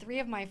married. I had 3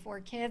 of my 4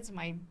 kids,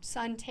 my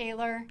son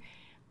Taylor,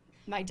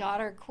 my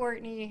daughter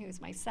Courtney,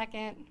 who's my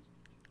second,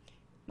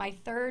 my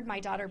third, my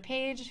daughter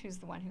Paige, who's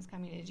the one who's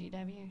coming to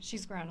GW.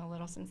 She's grown a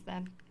little since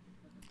then.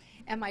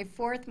 And my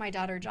fourth, my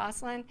daughter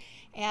Jocelyn,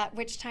 at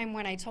which time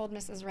when I told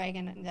Mrs.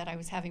 Reagan that I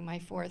was having my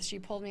fourth, she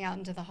pulled me out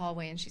into the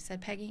hallway and she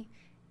said, "Peggy,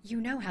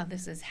 you know how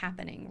this is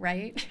happening,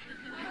 right?"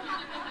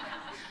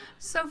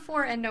 So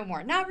 4 and no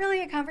more. Not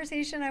really a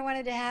conversation I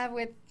wanted to have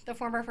with the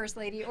former First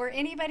Lady or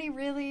anybody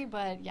really,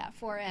 but yeah,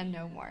 4 and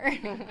no more.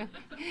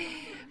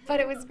 But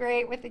it was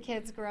great with the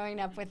kids growing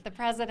up with the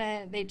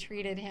president. They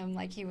treated him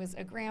like he was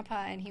a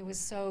grandpa, and he was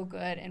so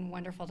good and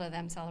wonderful to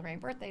them, celebrating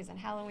birthdays and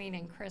Halloween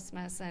and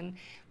Christmas. And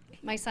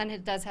my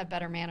son does have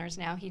better manners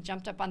now. He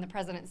jumped up on the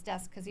president's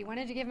desk because he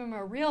wanted to give him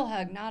a real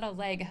hug, not a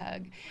leg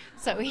hug.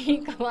 So he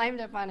climbed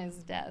up on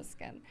his desk,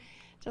 and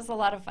just a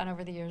lot of fun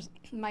over the years.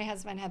 My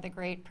husband had the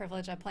great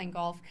privilege of playing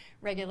golf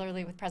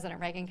regularly with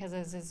President Reagan because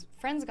as his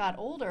friends got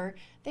older,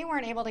 they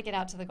weren't able to get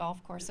out to the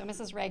golf course. So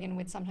Mrs. Reagan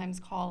would sometimes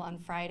call on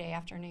Friday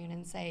afternoon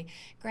and say,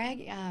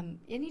 "Greg,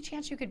 any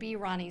chance you could be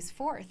Ronnie's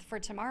fourth for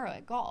tomorrow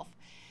at golf?"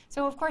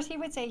 So of course he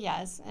would say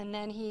yes, and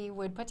then he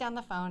would put down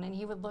the phone and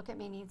he would look at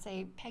me and he'd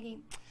say, "Peggy,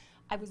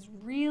 I was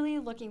really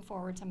looking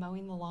forward to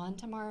mowing the lawn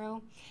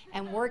tomorrow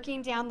and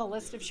working down the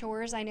list of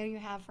chores I know you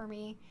have for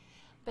me,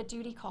 but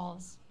duty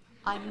calls.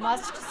 I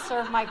must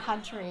serve my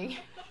country.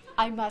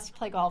 I must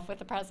play golf with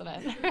the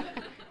president."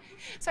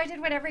 So I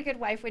did what every good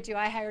wife would do.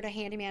 I hired a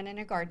handyman and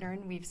a gardener,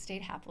 and we've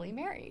stayed happily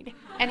married.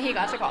 And he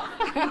got to golf.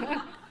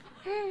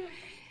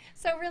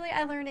 So really,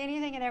 I learned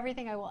anything and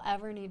everything I will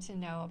ever need to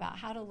know about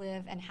how to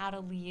live and how to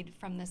lead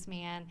from this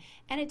man.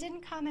 And it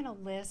didn't come in a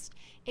list.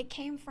 It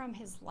came from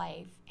his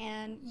life.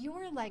 And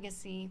your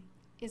legacy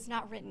is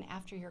not written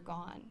after you're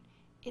gone.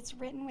 It's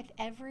written with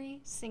every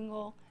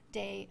single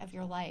day of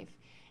your life.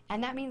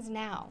 And that means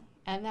now,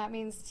 and that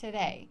means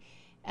today.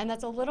 And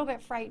that's a little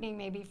bit frightening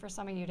maybe for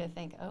some of you to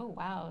think, "Oh,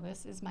 wow,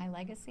 this is my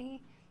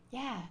legacy?"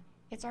 Yeah,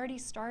 it's already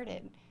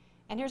started.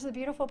 And here's the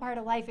beautiful part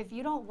of life. If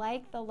you don't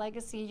like the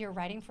legacy you're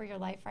writing for your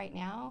life right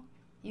now,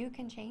 you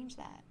can change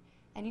that.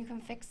 And you can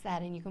fix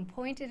that, and you can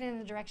point it in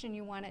the direction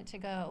you want it to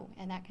go,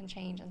 and that can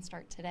change and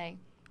start today.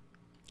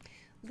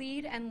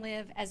 Lead and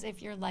live as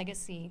if your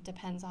legacy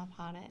depends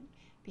upon it,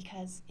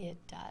 because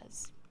it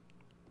does.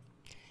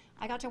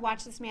 I got to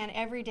watch this man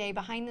every day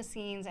behind the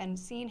scenes, and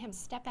seeing him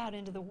step out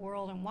into the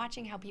world and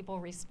watching how people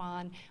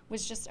respond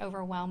was just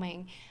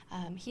overwhelming.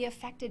 He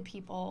affected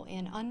people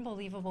in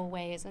unbelievable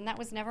ways, and that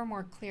was never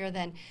more clear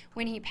than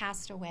when he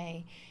passed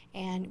away.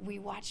 And we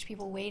watched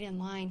people wait in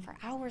line for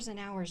hours and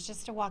hours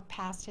just to walk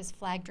past his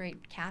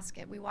flag-draped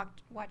casket. We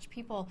watched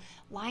people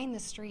line the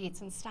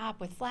streets and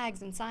stop with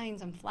flags and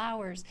signs and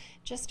flowers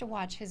just to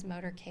watch his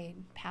motorcade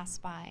pass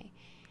by.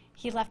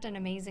 He left an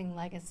amazing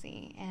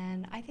legacy,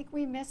 and I think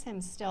we miss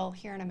him still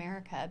here in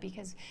America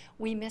because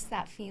we miss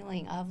that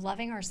feeling of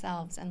loving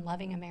ourselves and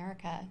loving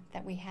America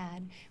that we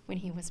had when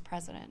he was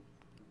president.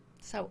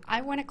 So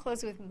I want to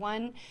close with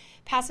one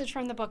passage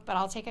from the book, but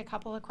I'll take a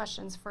couple of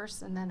questions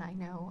first, and then I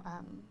know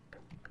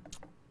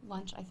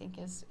lunch, I think,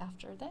 is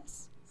after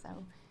this. So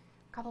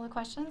a couple of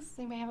questions. Does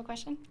anybody have a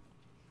question?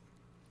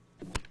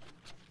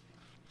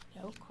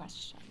 No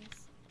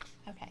questions.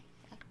 Okay.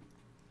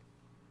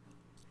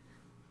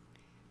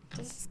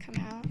 Does this come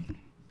out?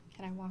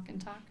 Can I walk and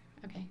talk?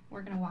 Okay,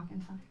 we're going to walk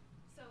and talk.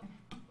 So,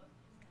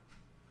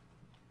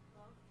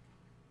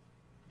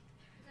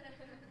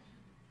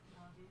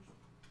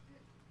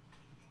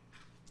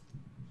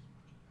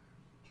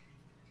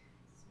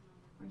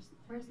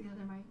 Where's the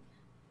other mic?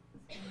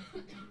 Okay.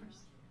 okay.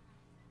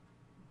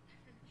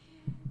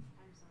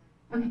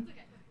 Thanks.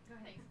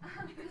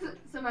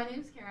 So my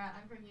name's Kara.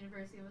 I'm from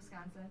University of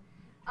Wisconsin.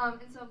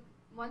 And so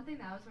one thing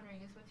that I was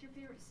wondering is, what's your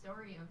favorite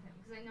story of him?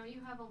 Because I know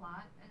you have a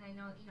lot, and I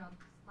know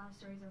a lot of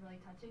stories are really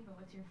touching. But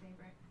what's your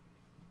favorite?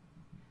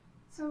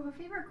 So a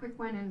favorite quick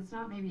one, and it's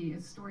not maybe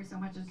a story so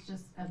much as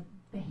just a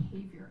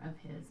behavior of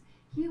his.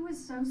 He was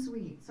so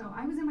sweet. So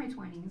I was in my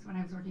 20s when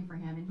I was working for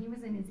him, and he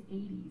was in his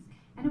 80s.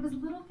 And it was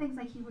little things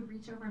like he would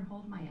reach over and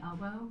hold my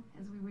elbow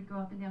as we would go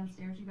up and down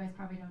stairs. You guys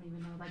probably don't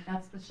even know, like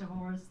that's the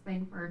chivalrous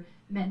thing for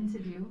men to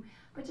do.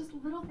 But just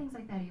little things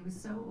like that. He was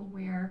so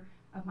aware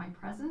of my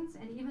presence,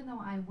 and even though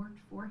I worked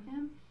for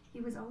him,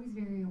 he was always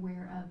very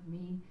aware of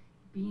me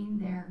being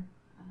there.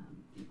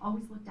 He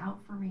always looked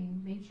out for me,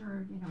 made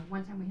sure,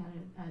 one time we had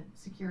a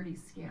security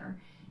scare,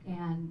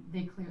 and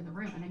they clear the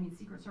room, and I mean,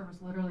 Secret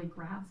Service literally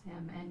grabs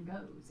him and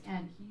goes,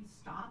 and he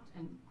stopped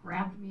and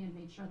grabbed me and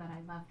made sure that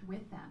I left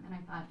with them, and I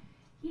thought,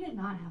 he did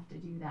not have to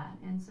do that,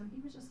 and so he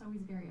was just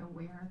always very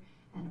aware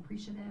and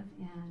appreciative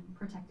and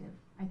protective,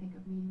 I think,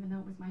 of me, even though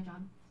it was my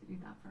job to do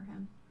that for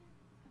him.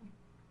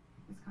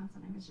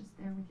 Wisconsin, I was just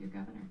there with your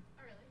governor.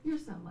 Oh, really? You're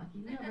so lucky.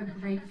 You have a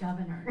great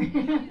governor.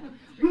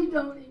 We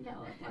don't in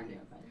California,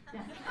 but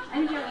yeah.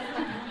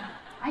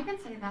 I can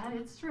say that.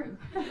 It's true.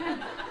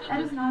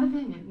 That is not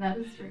opinion. That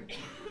is true.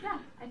 Yeah,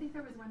 I think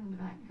there was one in the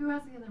back. Who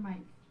has the other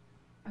mic?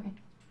 Okay.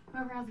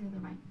 Whoever has the other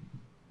mic.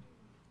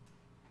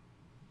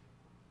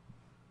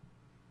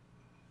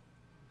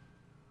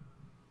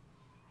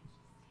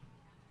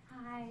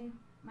 Hi,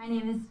 my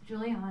name is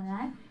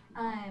Juliana.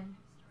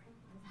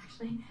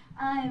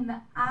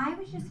 I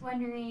was just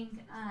wondering,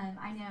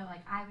 I know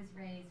like I was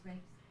raised with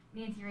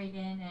Nancy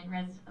Reagan and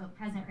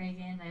President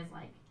Reagan as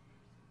like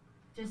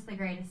just the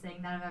greatest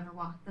thing that I've ever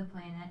walked the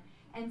planet.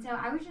 And so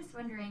I was just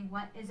wondering,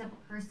 what is a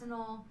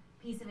personal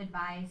piece of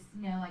advice,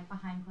 you know, like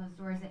behind closed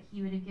doors that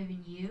he would have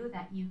given you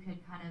that you could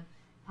kind of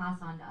pass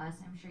on to us?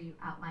 I'm sure you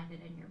outlined it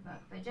in your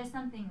book, but just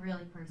something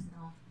really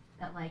personal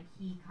that like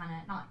he kind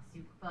of, not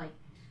super, but like,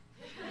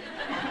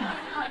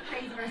 not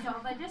crazy personal,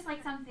 but just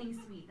like something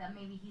sweet that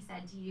maybe he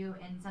said to you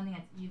and something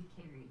that you've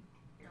carried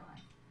your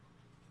life.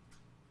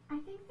 I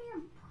think the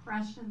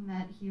impression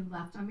that he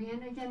left on me,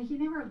 and again, he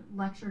never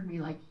lectured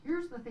me like,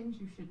 here's the things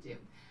you should do.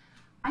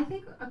 I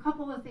think a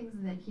couple of things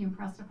that he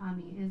impressed upon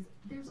me is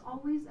there's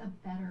always a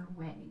better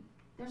way.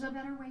 There's a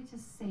better way to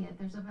say it.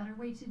 There's a better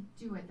way to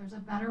do it. There's a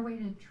better way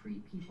to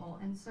treat people.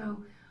 And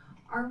so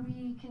are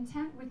we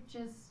content with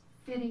just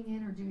fitting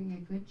in or doing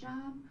a good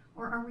job?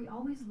 Or are we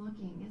always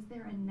looking, is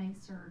there a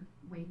nicer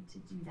way to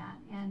do that?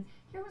 And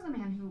here was a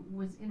man who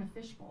was in a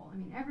fishbowl. I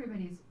mean,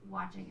 everybody's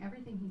watching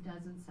everything he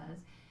does and says.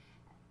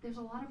 There's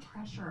a lot of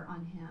pressure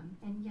on him,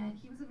 and yet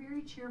he was a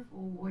very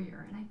cheerful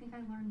warrior. And I think I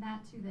learned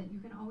that too, that you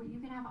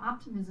can have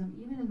optimism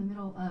even in the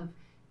middle of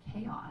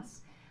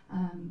chaos.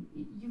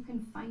 You can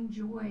find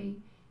joy,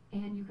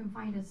 and you can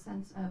find a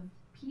sense of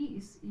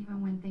peace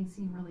even when things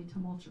seem really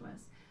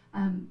tumultuous.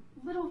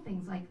 Little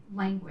things like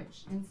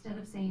language. Instead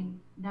of saying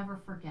never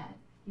forget,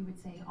 he would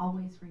say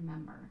always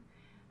remember.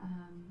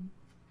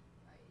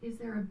 Is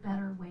there a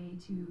better way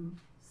to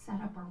set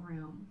up a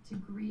room, to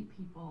greet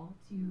people,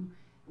 to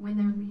when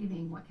they're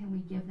leaving, what can we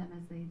give them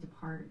as they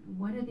depart?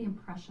 What are the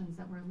impressions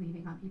that we're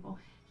leaving on people?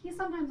 He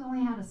sometimes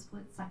only had a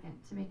split second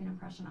to make an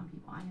impression on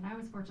people. I mean, I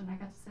was fortunate, I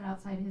got to sit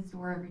outside his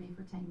door every day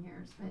for 10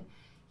 years, but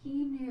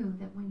he knew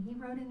that when he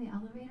rode in the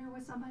elevator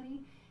with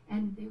somebody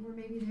and they were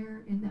maybe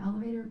there in the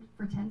elevator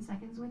for 10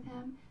 seconds with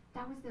him,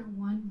 that was their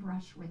one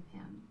brush with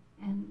him.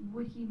 And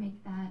would he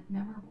make that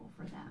memorable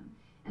for them?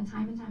 And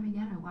time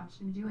again, I watched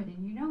him do it,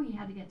 and you know he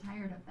had to get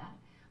tired of that.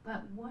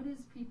 But what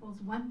is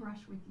people's one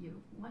brush with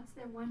you? What's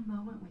their one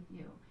moment with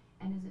you?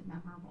 And is it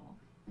memorable?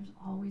 There's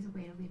always a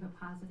way to leave a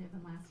positive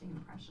and lasting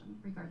impression,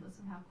 regardless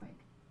of how quick.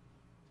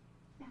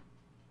 Yeah.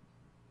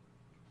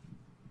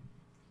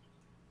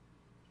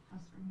 I'll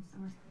spring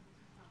somewhere.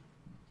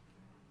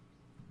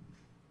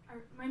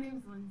 My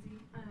name's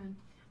Lindsay.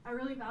 I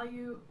really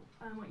value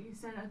what you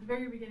said at the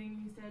very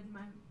beginning. You said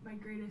my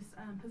greatest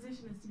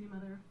position is to be a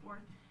mother of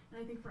four. And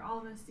I think for all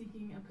of us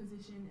seeking a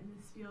position in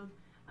this field,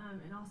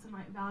 and also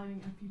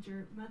valuing a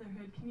future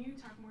motherhood, can you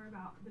talk more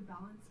about the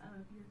balance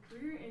of your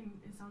career? And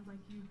it sounds like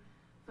you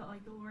felt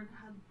like the Lord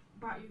had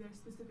brought you there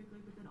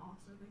specifically, but then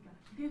also the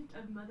gift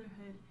of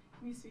motherhood.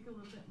 Can you speak a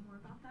little bit more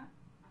about that?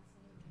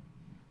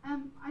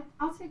 Absolutely.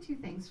 I'll say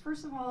two things.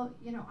 First of all,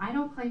 you know, I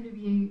don't claim to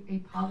be a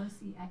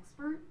policy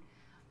expert,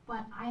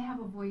 but I have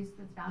a voice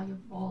that's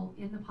valuable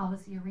in the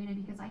policy arena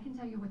because I can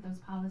tell you what those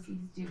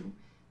policies do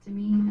to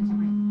me and to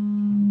my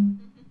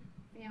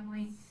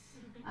family.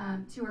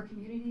 To our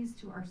communities,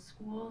 to our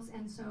schools,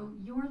 and so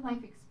your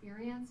life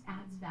experience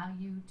adds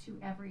value to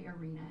every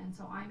arena. And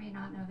so I may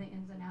not know the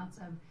ins and outs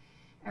of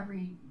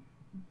every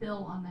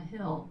bill on the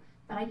Hill,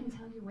 but I can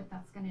tell you what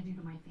that's going to do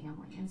to my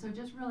family. And so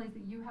just realize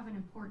that you have an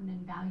important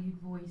and valued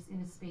voice in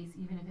a space,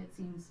 even if it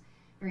seems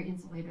very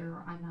insulated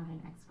or I'm not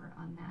an expert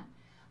on that.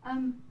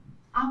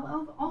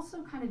 I'll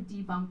also kind of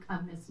debunk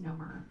a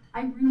misnomer.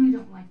 I really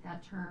don't like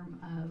that term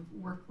of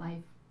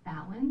work-life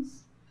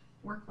balance.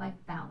 Work-life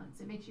balance.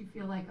 It makes you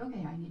feel like,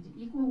 okay, I need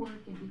to equal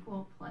work and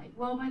equal play.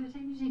 Well, by the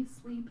time you take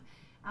sleep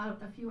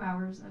out a few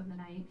hours of the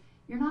night,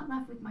 you're not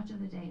left with much of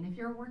the day. And if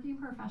you're a working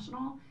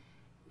professional,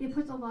 it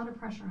puts a lot of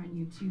pressure on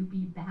you to be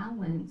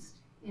balanced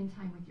in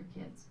time with your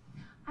kids.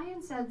 I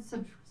instead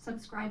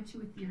subscribe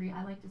to a theory,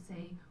 I like to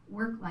say,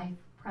 work-life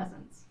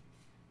presence.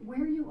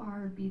 Where you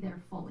are, be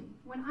there fully.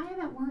 When I am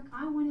at work,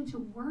 I wanted to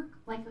work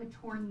like a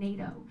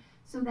tornado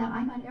so that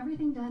I got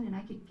everything done and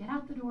I could get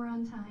out the door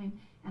on time,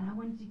 and I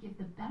wanted to give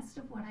the best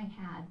of what I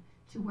had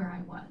to where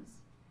I was.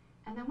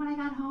 And then when I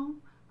got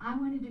home, I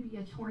wanted to be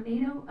a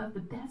tornado of the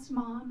best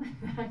mom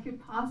that I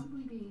could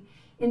possibly be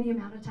in the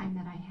amount of time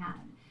that I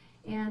had.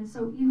 And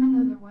so even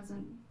though there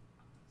wasn't,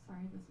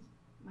 sorry, this is,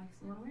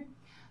 mic's a little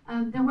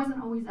weird, there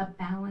wasn't always a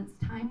balance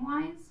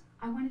time-wise,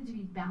 I wanted to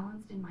be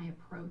balanced in my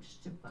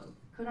approach to both.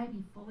 Could I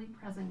be fully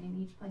present in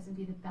each place and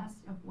be the best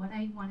of what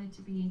I wanted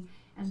to be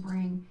and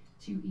bring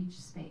to each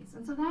space?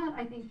 And so that,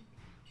 I think,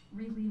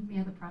 relieved me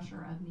of the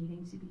pressure of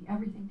needing to be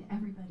everything to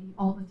everybody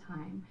all the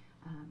time.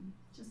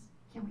 Just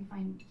can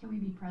we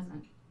be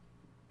present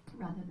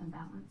rather than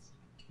balanced?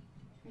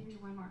 Maybe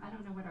one more. I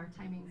don't know what our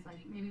timing's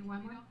like. Maybe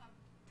one more.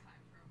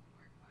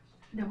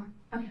 No more?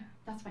 Okay,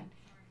 that's fine.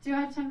 Do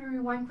I have time to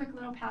read one quick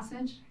little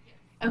passage?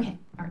 Okay,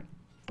 all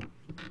right.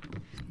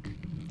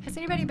 Has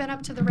anybody been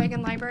up to the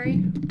Reagan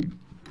Library?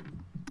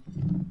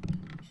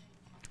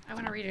 I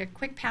want to read a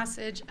quick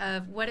passage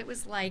of what it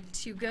was like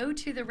to go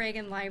to the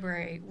Reagan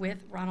Library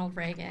with Ronald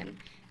Reagan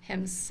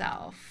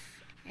himself.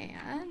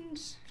 And,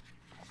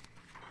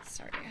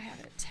 sorry, I have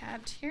it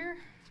tabbed here.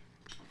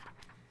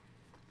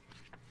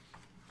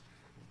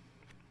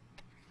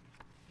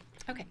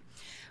 Okay.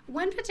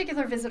 One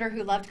particular visitor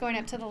who loved going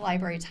up to the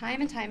library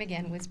time and time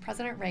again was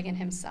President Reagan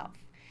himself.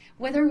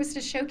 Whether it was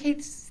to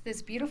showcase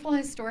this beautiful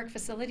historic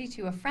facility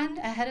to a friend,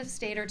 a head of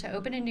state, or to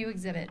open a new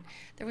exhibit,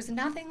 there was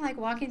nothing like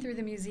walking through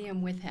the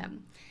museum with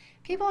him.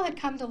 People had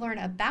come to learn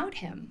about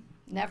him,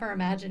 never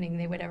imagining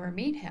they would ever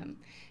meet him.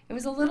 It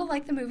was a little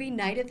like the movie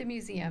Night at the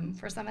Museum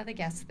for some of the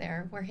guests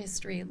there, where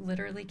history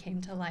literally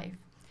came to life.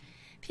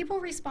 People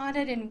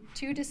responded in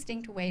two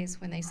distinct ways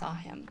when they saw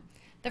him.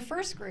 The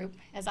first group,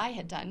 as I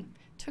had done,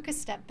 took a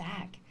step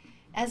back,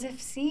 as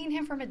if seeing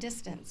him from a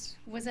distance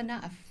was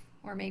enough,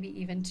 or maybe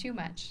even too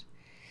much.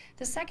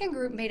 The second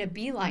group made a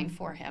beeline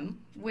for him,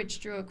 which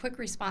drew a quick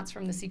response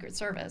from the Secret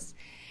Service,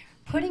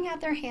 putting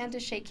out their hand to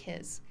shake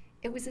his.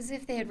 It was as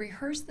if they had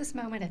rehearsed this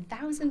moment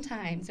 1,000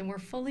 times and were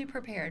fully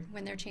prepared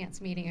when their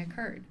chance meeting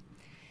occurred.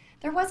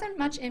 There wasn't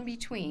much in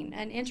between,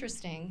 an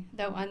interesting,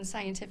 though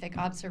unscientific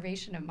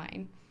observation of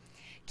mine.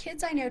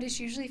 Kids I noticed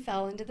usually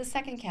fell into the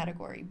second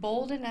category,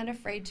 bold and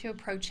unafraid to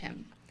approach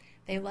him.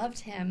 They loved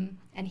him,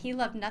 and he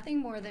loved nothing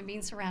more than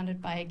being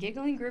surrounded by a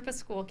giggling group of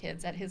school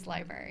kids at his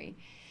library.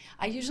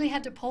 I usually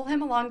had to pull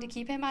him along to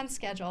keep him on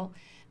schedule.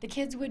 The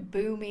kids would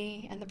boo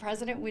me, and the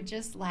president would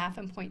just laugh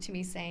and point to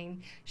me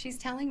saying, "She's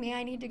telling me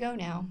I need to go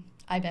now.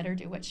 I better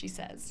do what she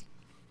says."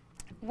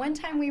 One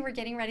time we were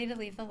getting ready to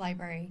leave the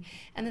library,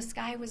 and the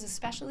sky was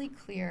especially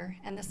clear,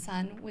 and the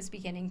sun was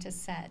beginning to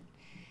set.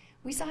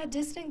 We saw a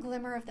distant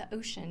glimmer of the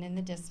ocean in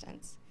the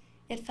distance.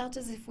 It felt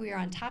as if we were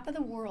on top of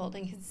the world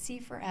and could see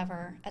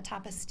forever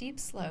atop a steep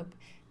slope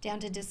down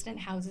to distant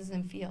houses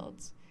and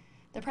fields.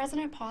 The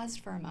president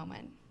paused for a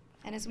moment,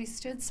 and as we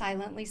stood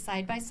silently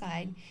side by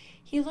side,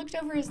 he looked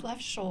over his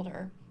left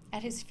shoulder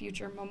at his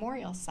future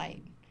memorial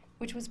site,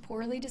 which was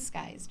poorly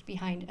disguised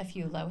behind a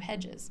few low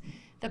hedges,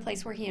 the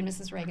place where he and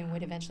Mrs. Reagan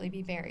would eventually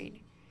be buried.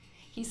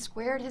 He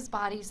squared his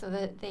body so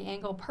that the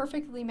angle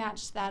perfectly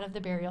matched that of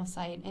the burial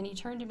site, and he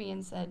turned to me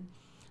and said,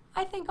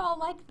 "I think I'll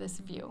like this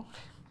view."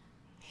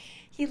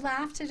 He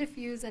laughed to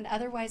diffuse an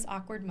otherwise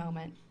awkward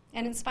moment,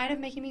 and in spite of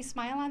making me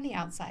smile on the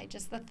outside,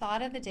 just the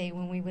thought of the day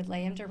when we would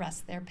lay him to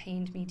rest there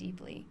pained me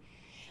deeply.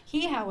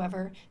 He,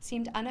 however,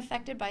 seemed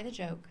unaffected by the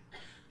joke,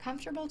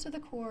 comfortable to the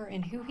core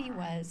in who he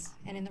was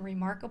and in the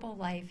remarkable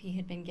life he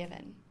had been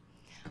given.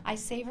 I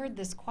savored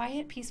this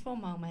quiet, peaceful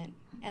moment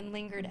and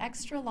lingered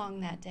extra long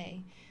that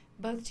day,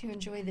 both to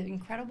enjoy the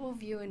incredible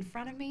view in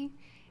front of me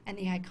and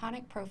the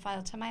iconic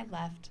profile to my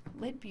left,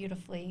 lit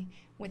beautifully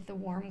with the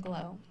warm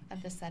glow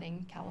of the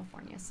setting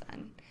California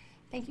sun.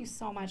 Thank you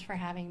so much for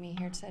having me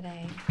here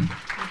today.